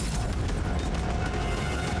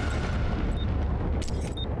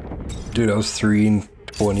 Dude, I was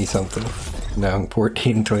 3-20 something. Now I'm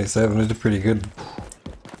 14-27. I did pretty good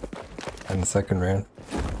in the second round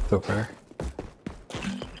so far.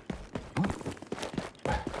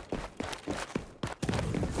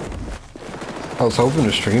 I was hoping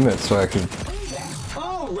to stream it so I could,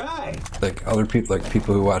 like, other people, like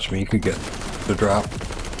people who watch me, could get the drop.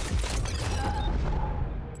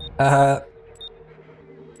 Haha.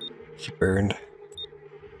 She burned.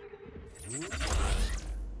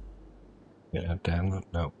 Yeah, damn,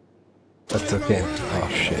 no. I still can't, oh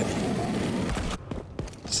shit.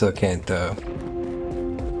 Still can't,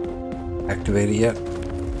 activate it yet.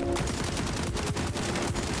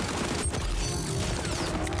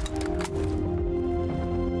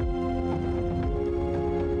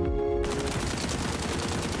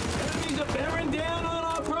 Enemies are bearing down on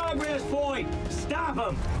our progress point. Stop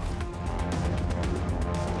them.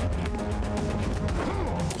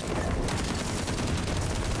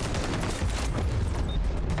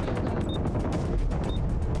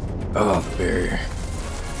 Oh, barrier.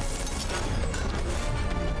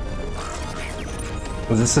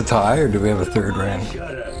 Was this a tie or do we have a third round?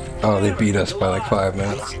 Oh, they beat us by like 5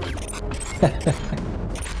 minutes.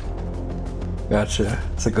 Gotcha.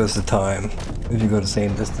 So it goes to time if you go the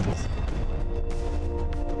same distance.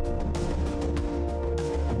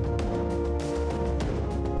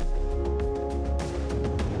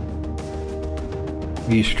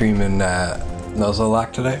 Are you streaming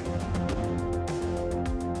Nuzlocke today?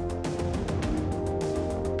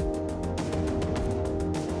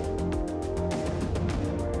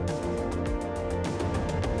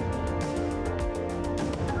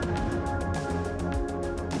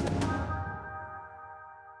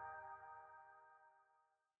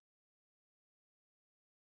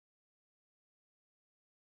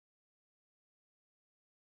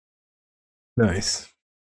 Nice.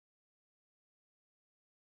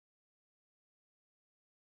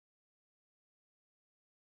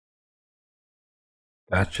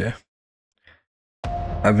 Gotcha.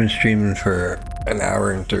 I've been streaming for an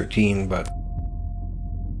hour and 13, but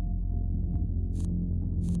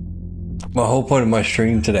my whole point of my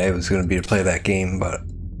stream today was going to be to play that game, but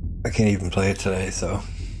I can't even play it today, so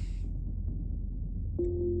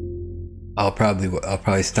I'll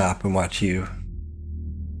probably stop and watch you.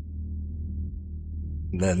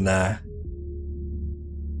 And then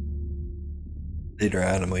later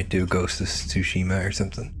on I might do Ghost of Tsushima or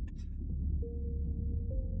something.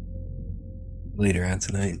 Later on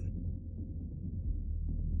tonight.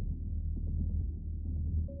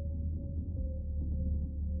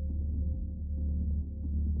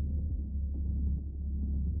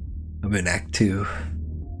 I'm in Act 2.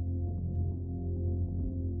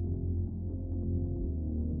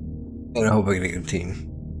 And I hope I get a good team.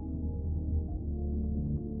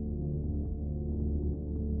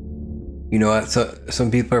 You know what? So some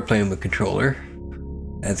people are playing with controller,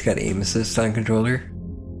 and it's got aim assist on controller.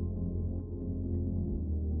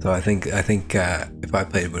 So I think if I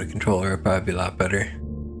played with a controller, it'd probably be a lot better.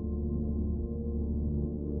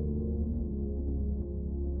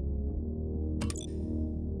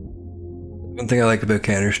 One thing I like about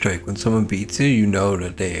Counter-Strike, when someone beats you, you know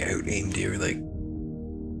that they out-aimed you, like.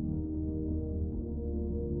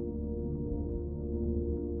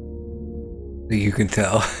 You can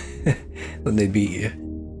tell when they beat you.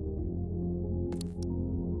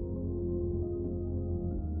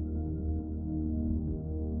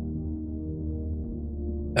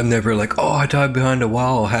 I'm never like, oh, I died behind a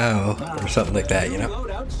wall, how? Or something like that, you know?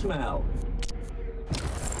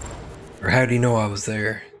 Or how do you know I was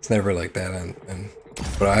there? It's never like that,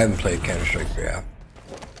 but I haven't played Counter-Strike for yeah.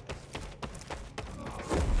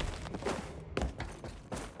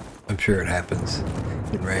 I'm sure it happens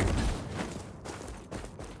in ranked.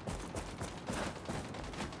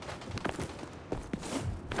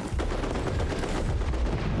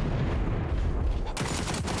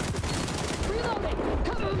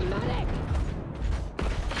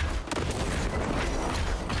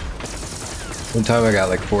 One time I got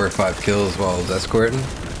like 4 or 5 kills while I was escorting.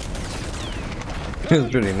 It was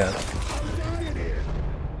pretty nuts.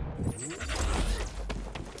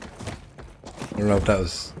 I don't know if that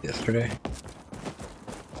was yesterday.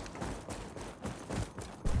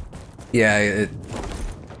 Yeah,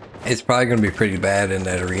 it's probably going to be pretty bad in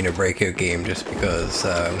that Arena Breakout game just because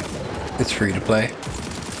it's free to play.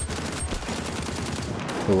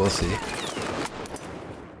 But we'll see.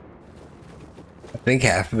 I think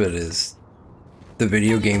half of it is the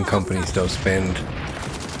video game companies don't spend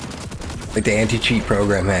Like the anti-cheat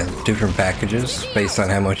program has different packages based on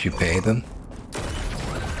how much you pay them.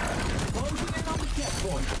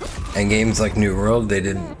 And games like New World, they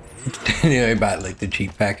didn't, they bought like the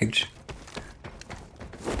cheap package.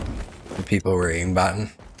 The people were aimbotting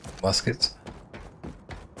muskets.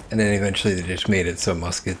 And then eventually they just made it so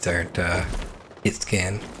muskets aren't hit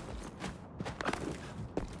scan.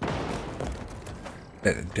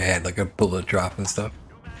 They had like a bullet drop and stuff.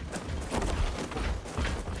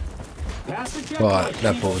 Well,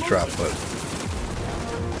 not bullet drop, but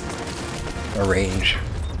a range.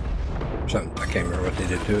 Something, I can't remember what they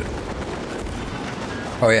did to it.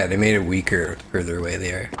 Oh yeah, they made it weaker the further away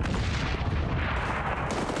they are.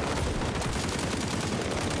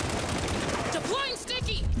 Deploying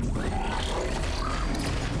sticky.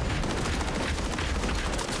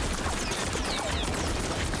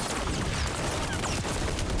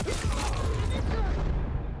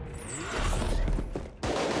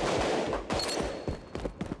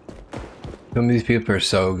 Some of these people are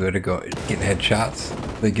so good at getting headshots.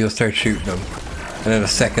 Like you'll start shooting them, and then a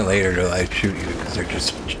second later they'll like shoot you because they're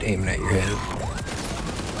just aiming at your head.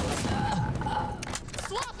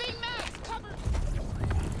 Swapping max cover.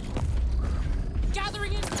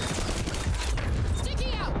 Gathering in.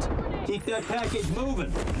 Sticky out. Keep that package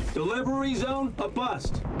moving. Delivery zone a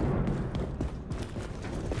bust.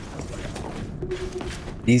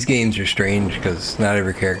 These games are strange because not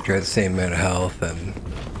every character has the same amount of health, and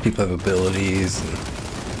people have abilities. And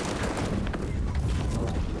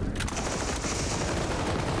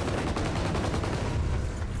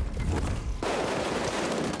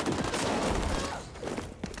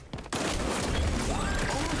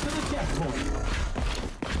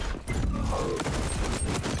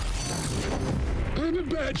I'm in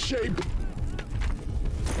bad shape.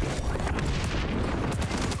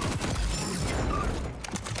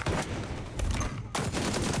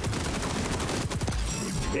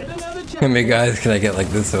 how many guys can I get like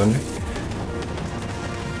this one?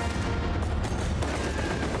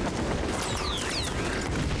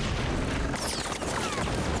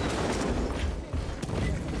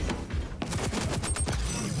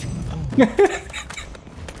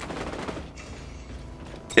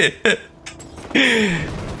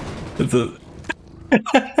 It's a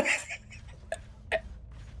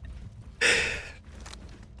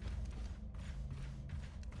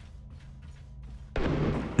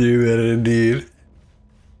do that indeed.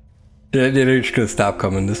 They're just gonna stop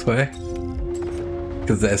coming this way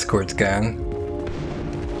because the escort's gone.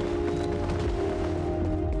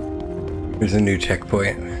 There's a new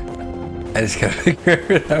checkpoint. I just gotta figure out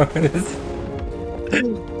what that one is.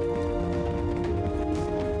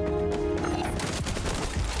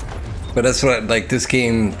 But that's what, like, this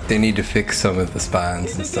game, they need to fix some of the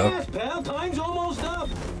spawns and stuff. Time's almost up.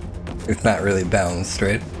 It's not really balanced,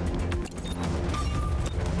 right?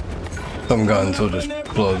 Some guns will just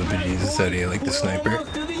blow the bejesus out of you, like the sniper.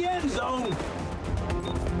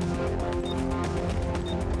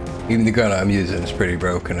 Even the gun I'm using is pretty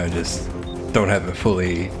broken, I just don't have it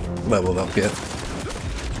fully leveled up yet.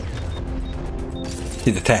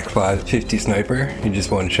 He's attack 50 sniper, he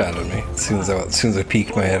just one-shot on me as soon as I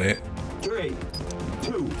peeked my head out. 3,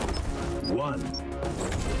 2, 1.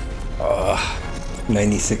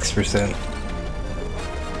 96%.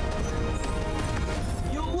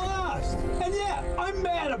 You lost! And yeah, I'm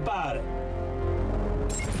mad about it!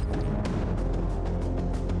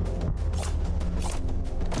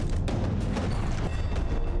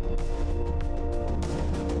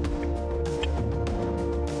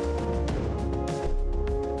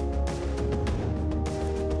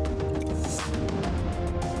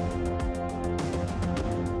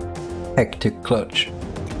 Hectic clutch.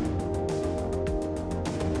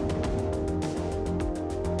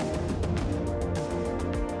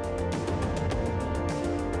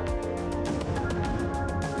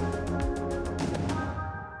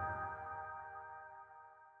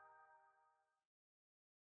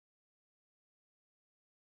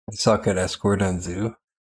 I suck at escort on zoo,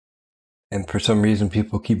 and for some reason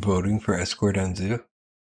people keep voting for escort on zoo.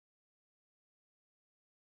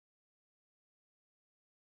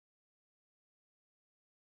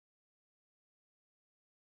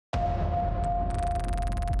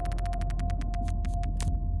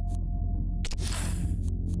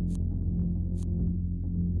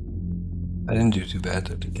 I didn't do too bad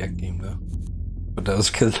at the cat game though, but that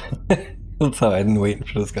was because that's how I didn't wait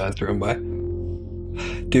for those guys to run by.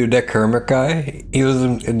 Dude, that Kermit guy, he was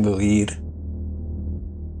in the lead.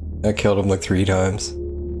 I killed him like 3 times.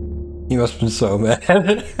 He must have been so mad.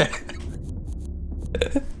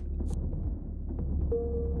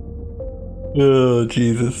 Oh,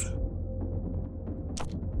 Jesus.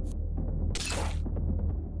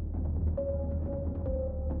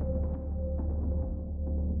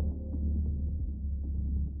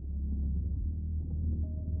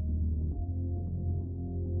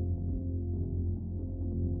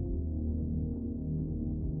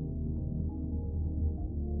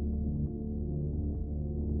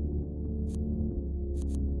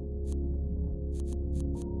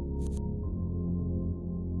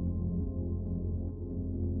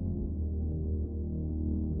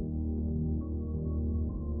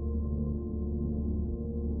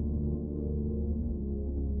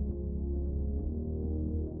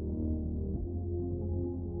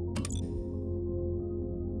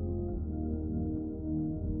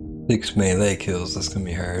 6 melee kills, that's gonna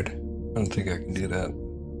be hard. I don't think I can do that.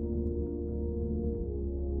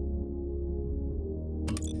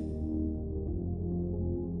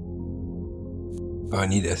 Oh, I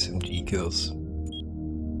need SMG kills.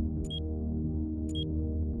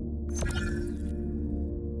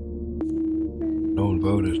 No one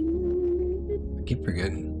voted. I keep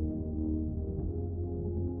forgetting.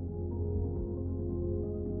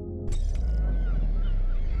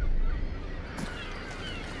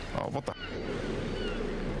 Oh, what the?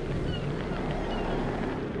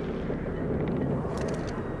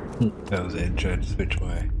 That was Ed trying to switch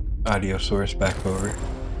my audio source back over.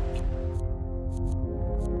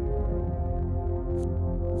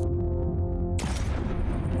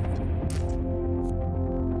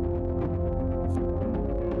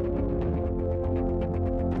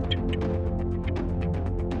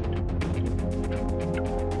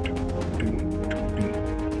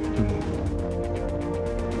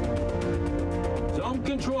 Zone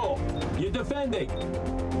control. You're defending.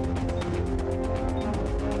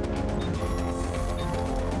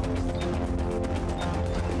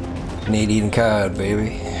 Canadian cod,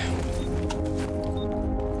 baby.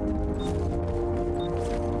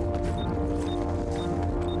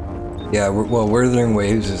 Yeah, well, Wuthering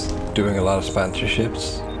Waves is doing a lot of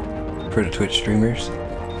sponsorships for the Twitch streamers.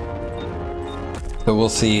 So we'll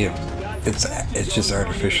see if it's just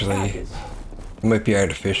artificially, it might be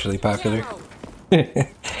artificially popular.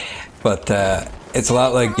 But it's a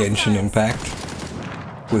lot like Genshin Impact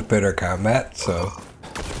with better combat, so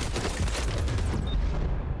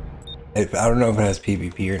I don't know if it has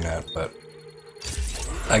PvP or not, but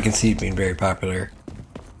I can see it being very popular.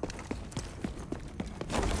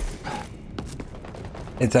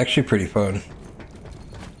 It's actually pretty fun.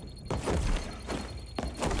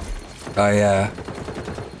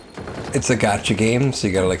 It's a gacha game, so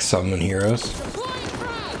you gotta like summon heroes.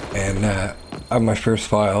 And on my first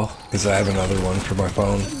file, because I have another one for my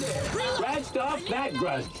phone, I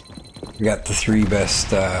got the 3 best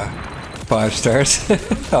 5 stars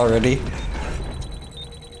already.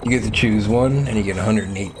 You get to choose one, and you get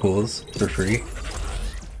 108 pulls for free.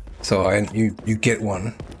 So you get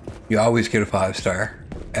one. You always get a 5 star.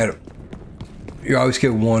 You always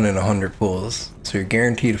get 1 in 100 pulls. So you're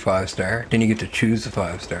guaranteed a 5 star. Then you get to choose a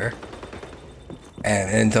 5 star. And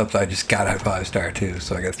it ends up I just got a 5 star too.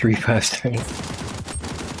 So I got 3 5 stars. Enemy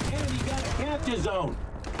got a capture zone.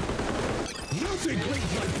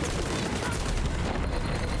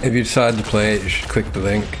 If you decide to play it, you should click the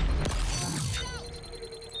link.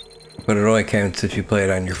 But it only counts if you play it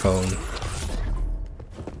on your phone.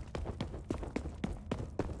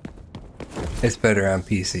 It's better on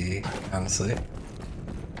PC, honestly.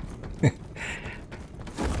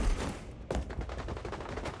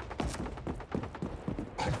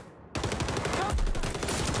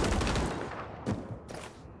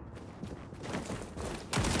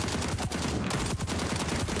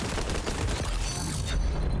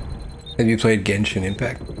 Have you played Genshin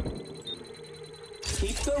Impact?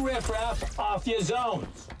 Keep the riffraff off your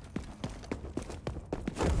zones.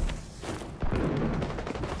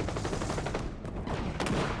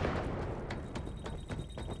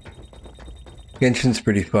 Genshin's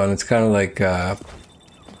pretty fun. It's kind of like, they're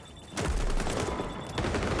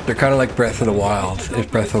kind of like Breath of the Wild,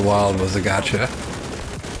 if Breath of the Wild was a gacha.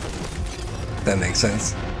 That makes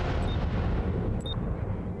sense.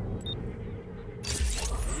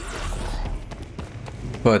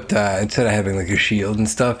 But instead of having like a shield and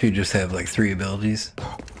stuff, you just have like 3 abilities.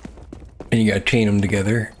 And you gotta chain them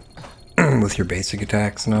together with your basic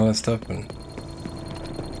attacks and all that stuff. And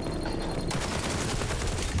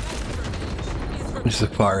just a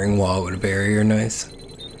firing wall with a barrier, nice.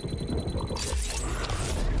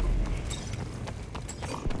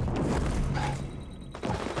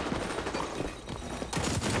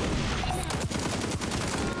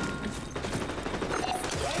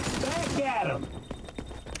 Back at him.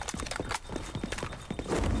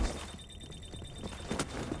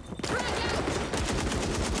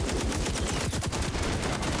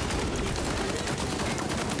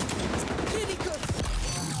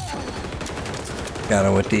 Got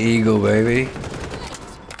him with the eagle, baby.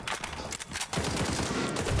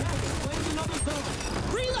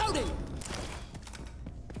 Reloading.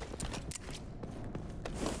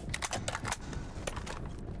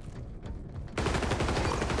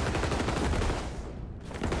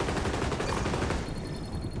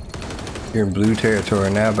 You're in blue territory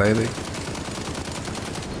now, baby.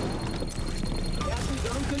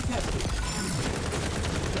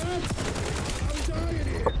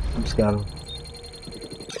 Just got him.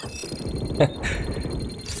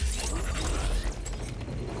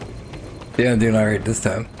 Yeah, I'm doing alright this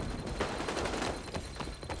time.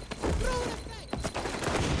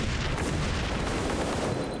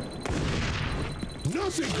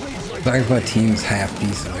 Nothing cleans like As long as my team's half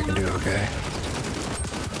decent, I can do okay.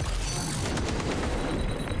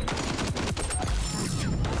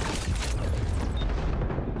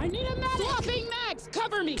 I need a medic. Swapping mags.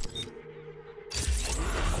 Cover me.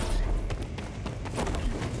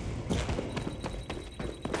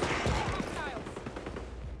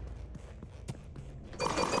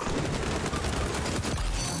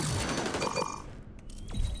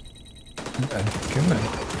 Come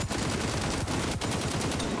on.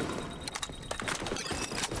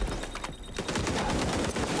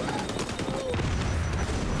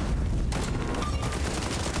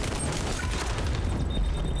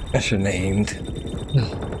 I shouldn't have aimed.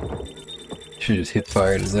 Should just hit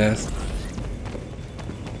fire at his ass.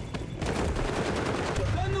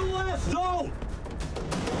 Defend the last zone!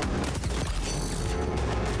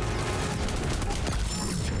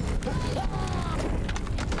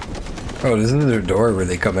 Oh, this is their door where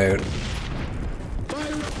they come out.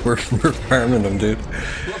 We're farming them, dude.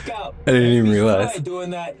 Look out! I didn't even Enemy realize. spy doing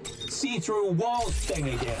that see-through walls thing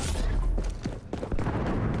again.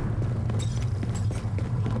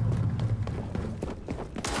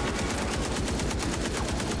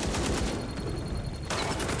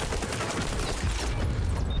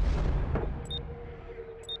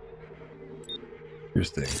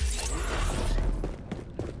 Interesting.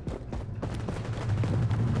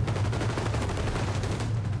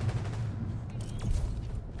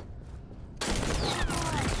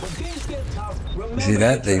 When things get tough, remember See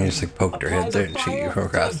that? to They train. just like poke their heads out and shoot you from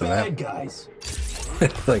across the Bad map. guys.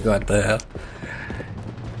 Like, what the hell?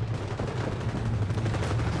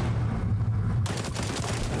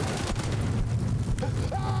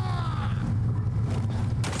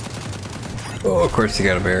 Oh, of course you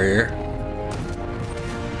got a barrier.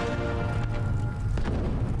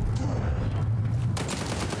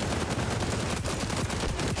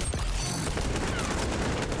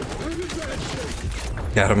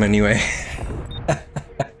 Got him anyway.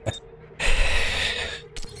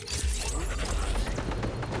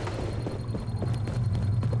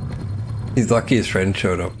 He's lucky his friend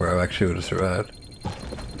showed up where I actually would have survived.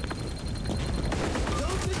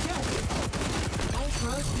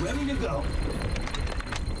 Ready to go.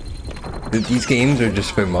 Dude, these games are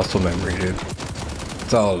just about muscle memory, dude.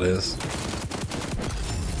 That's all it is.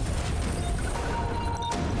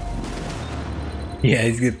 Yeah,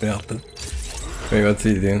 he's getting melted. Wait, what's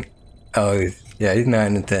he doing? Oh, he's 9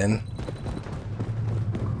 and 10.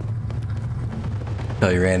 Oh,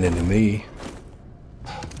 he ran into me.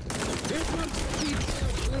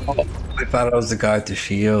 Oh, I thought I was the guy with the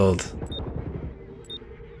shield.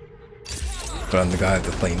 But I'm the guy with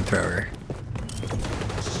the flamethrower.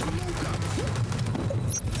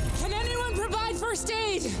 Can anyone provide first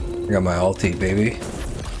aid? I got my ulti, baby.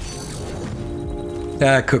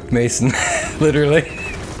 Ah, cooked Mason. Literally.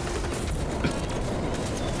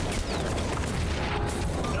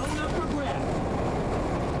 Zone up for grab.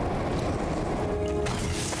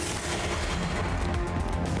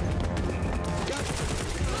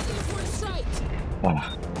 First strike. I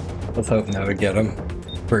was hoping I would get him.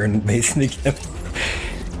 Burn Mason again.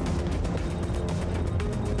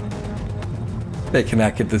 They can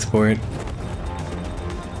hack at this point.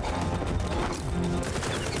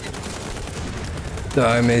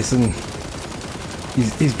 Die, Mason.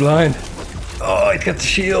 He's blind. Oh, he's got the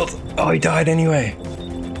shield. Oh, he died anyway.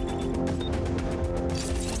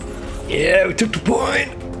 Yeah, we took the point.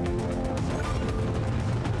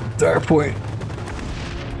 It's our point.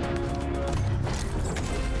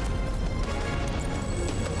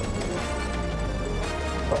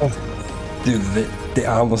 Oh, dude, they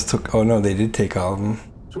almost took. Oh no, they did take all of them.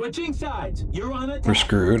 Switching sides. You're on it. We're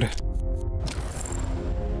screwed.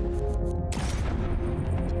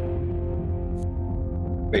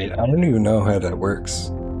 Wait, I don't even know how that works.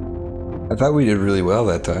 I thought we did really well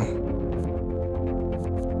that time.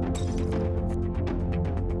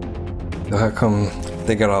 So how come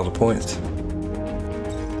they got all the points?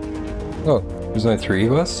 Oh, there's only 3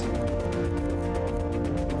 of us?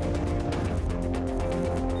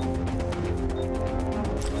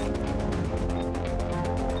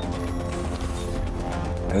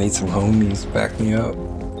 I need some homies to back me up.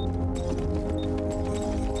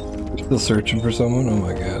 Still searching for someone? Oh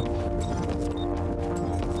my god.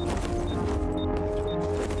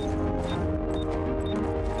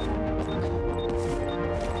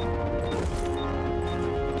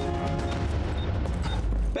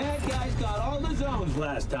 Bad guys got all the zones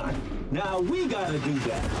last time. Now we gotta do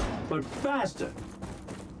that, but faster.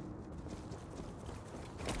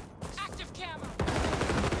 Active camera.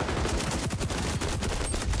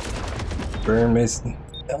 Burn Mason.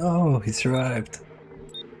 Oh, he survived.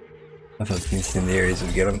 I thought the incendiaries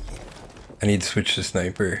would get him. I need to switch to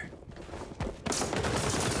sniper.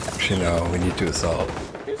 Actually, no, we need to assault.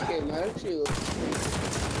 This game actually.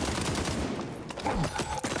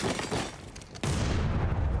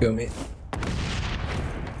 Kill me.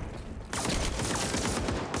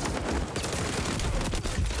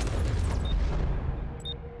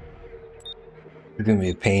 It's gonna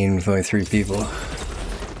be a pain with only 3 people.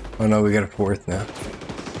 Oh no, we got a 4th now.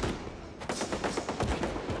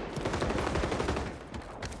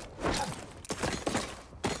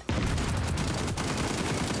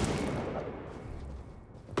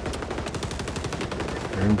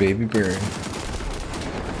 Burn, baby, burn.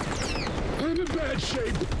 I'm in bad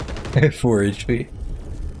shape. 4 HP.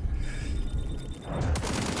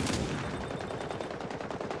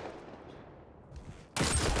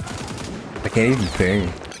 I can't even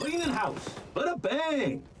ping. Cleaning house. Bada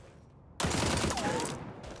bang.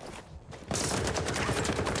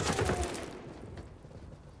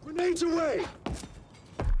 Grenades away.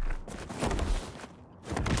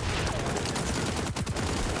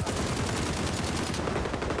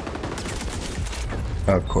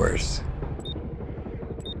 Of course.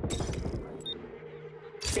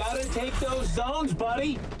 Gotta take those zones,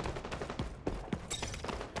 buddy.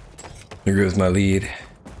 There goes my lead.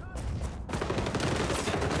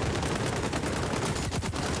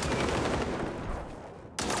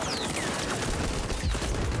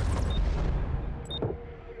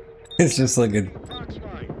 It's just like a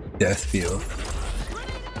death field.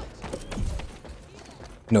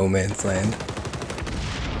 No man's land.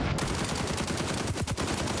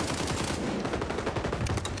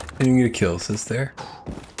 Didn't get a kill, sis there.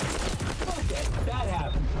 Okay, that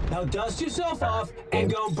happened. Now dust yourself off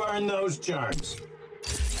and go burn those germs.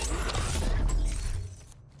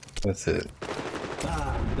 That's it.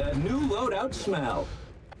 Ah, that new loadout smell.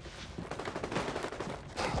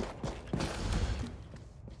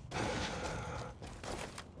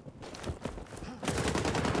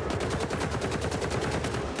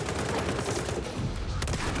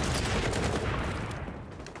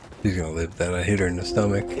 She's gonna live that. I hit her in the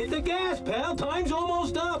stomach. Hit the gas, pal. Time's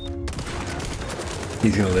almost up.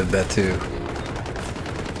 He's gonna live that too.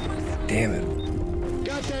 Damn it.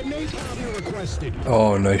 Got that napalm you requested.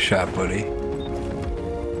 Oh, nice shot, buddy.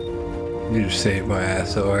 You just saved my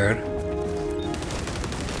ass so hard.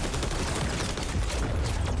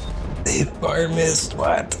 The fire missed.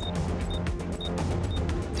 What?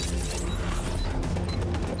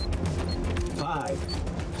 Five,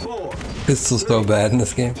 four, Pistol's so bad in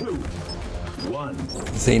this game. 2, 1.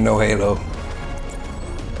 This ain't no Halo.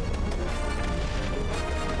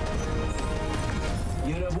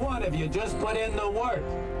 You'd have won if you just put in the work.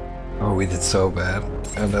 Oh, we did so bad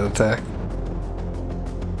on that attack.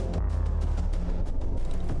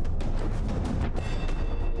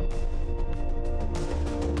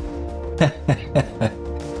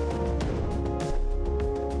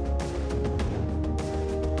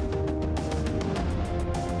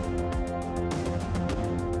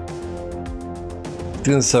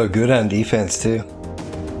 Doing so good on defense too.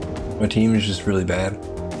 My team is just really bad,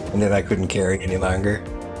 and then I couldn't carry any longer.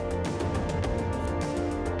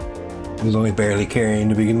 I was only barely carrying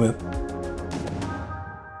to begin with.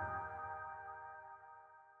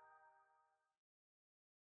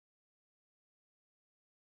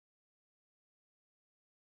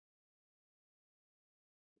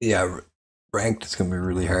 Yeah, ranked is gonna be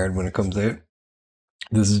really hard when it comes out.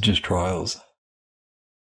 This is just trials.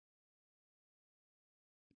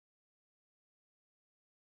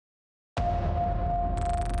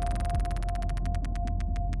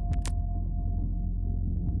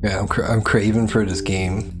 Yeah, I'm craving for this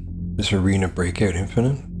game, this Arena Breakout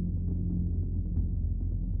Infinite.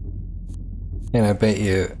 And I bet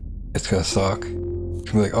you it's gonna suck. It's gonna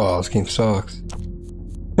be like, oh, this game sucks.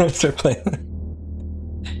 I start playing it.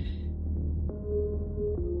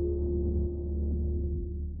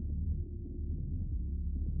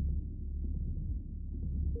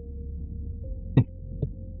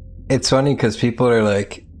 It's funny because people are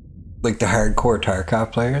like the hardcore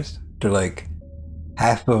Tarkov players, they're like,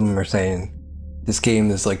 half of them are saying this game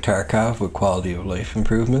is like Tarkov with quality of life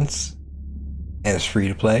improvements and it's free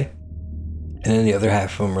to play. And then the other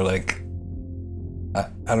half of them are like,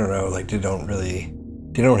 I don't know, like they don't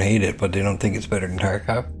hate it, but they don't think it's better than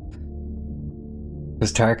Tarkov.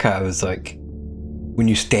 Because Tarkov is like, when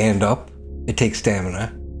you stand up, it takes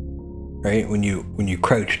stamina, right? When you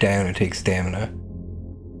crouch down, it takes stamina.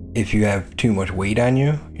 If you have too much weight on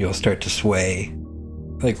you, you'll start to sway.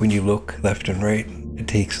 Like when you look left and right, it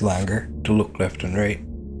takes longer to look left and right.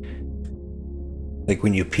 Like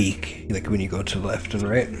when you peek, like when you go to left and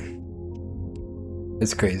right.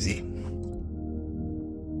 It's crazy.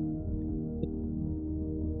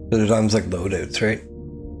 So there's almost like loadouts, right?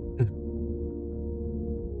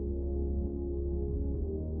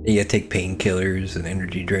 You gotta take painkillers and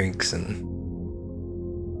energy drinks, and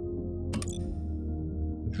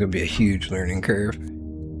it's gonna be a huge learning curve.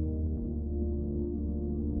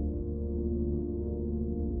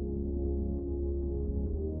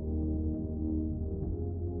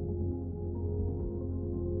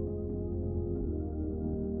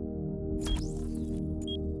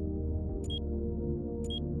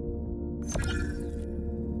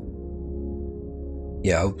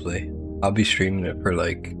 Yeah, hopefully. I'll be streaming it for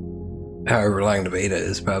like however long the beta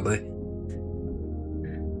is, probably.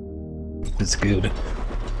 It's good.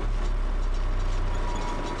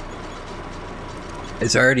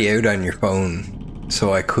 It's already out on your phone,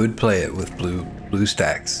 so I could play it with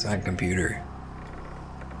BlueStacks on computer.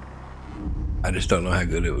 I just don't know how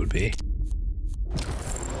good it would be.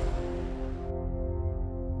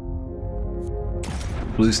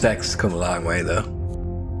 BlueStacks has come a long way though.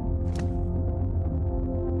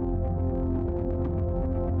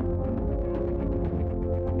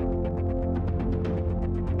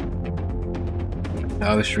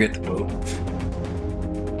 I always forget to vote.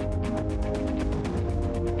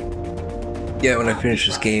 Yeah, when I finish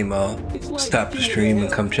this game, I'll stop the stream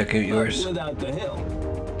and come check out yours.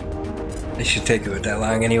 It should take about that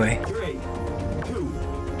long anyway. 3, 2,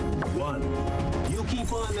 1. You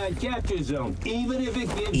keep on that capture zone, even if it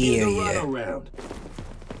gives you the runaround.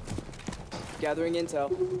 Gathering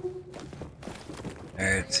intel.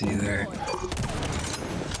 Alright, see you there.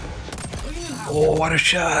 Oh, what a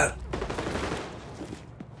shot!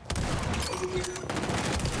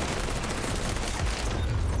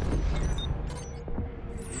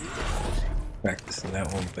 Practicing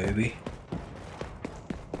that one, baby.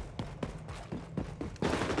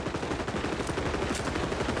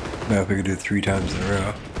 Now if we could do it 3 times in a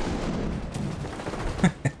row.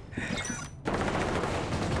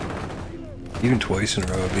 Even twice in a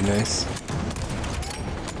row would be nice.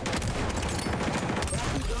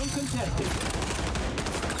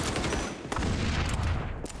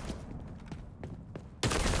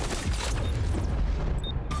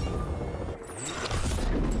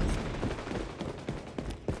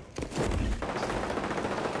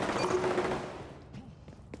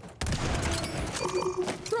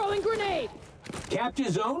 Throwing grenade! Capture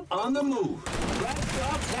zone on the move. Blast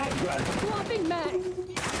off that gun. Flopping mag!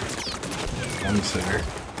 One center.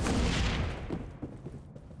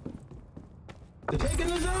 They're taking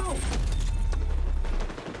the zone.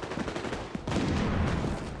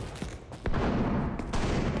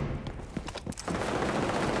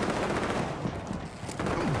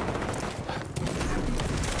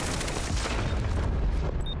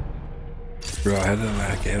 Bro, how did I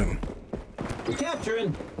not get him? We're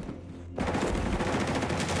capturing.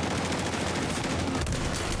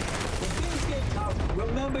 When things get tough,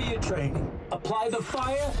 remember your training. Apply the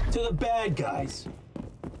fire to the bad guys.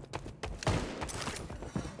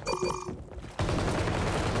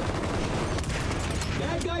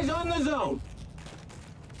 Bad guys on the zone.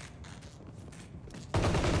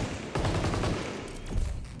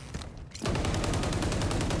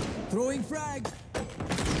 Throwing frag!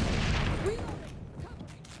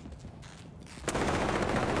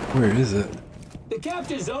 Where is it? The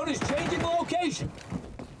capture zone is changing location.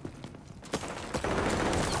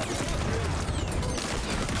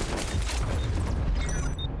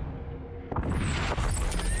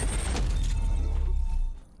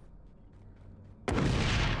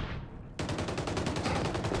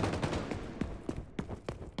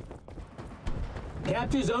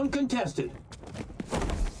 Capture zone contested.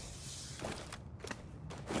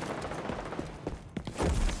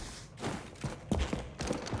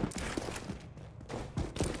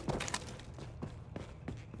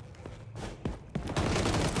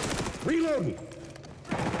 Reloading.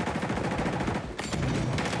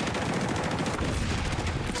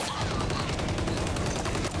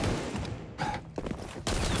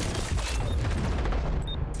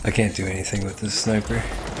 I can't do anything with this sniper.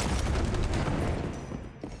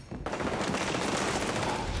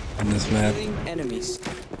 On this map. Enemies.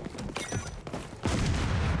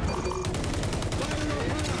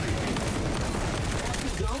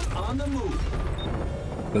 Zone on the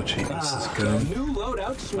move. Go cheap this is good. New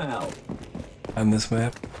loadout smell. On this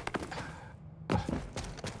map.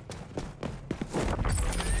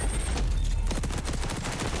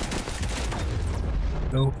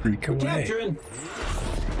 No freak away. Capturing.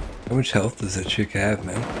 How much health does that chick have,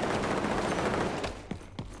 man?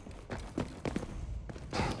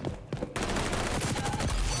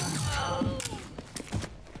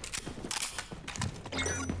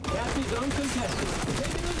 Capture zone contested.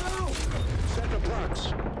 Taking the zone. Send the procs.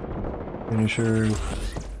 Finisher.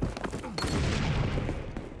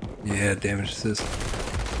 Yeah, damage assist.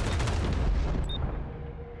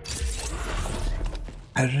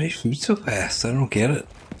 How did they shoot so fast? I don't get it.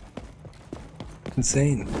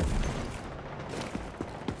 Insane.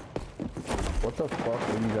 What the fuck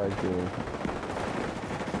are you guys doing?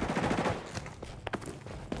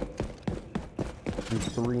 You're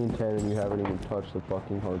 3 and 10 and you haven't even touched the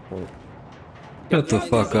fucking hard point. Shut the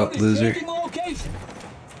fuck up, loser.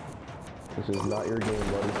 This is not your game,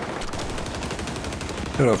 buddy.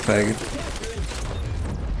 Shut up, faggot.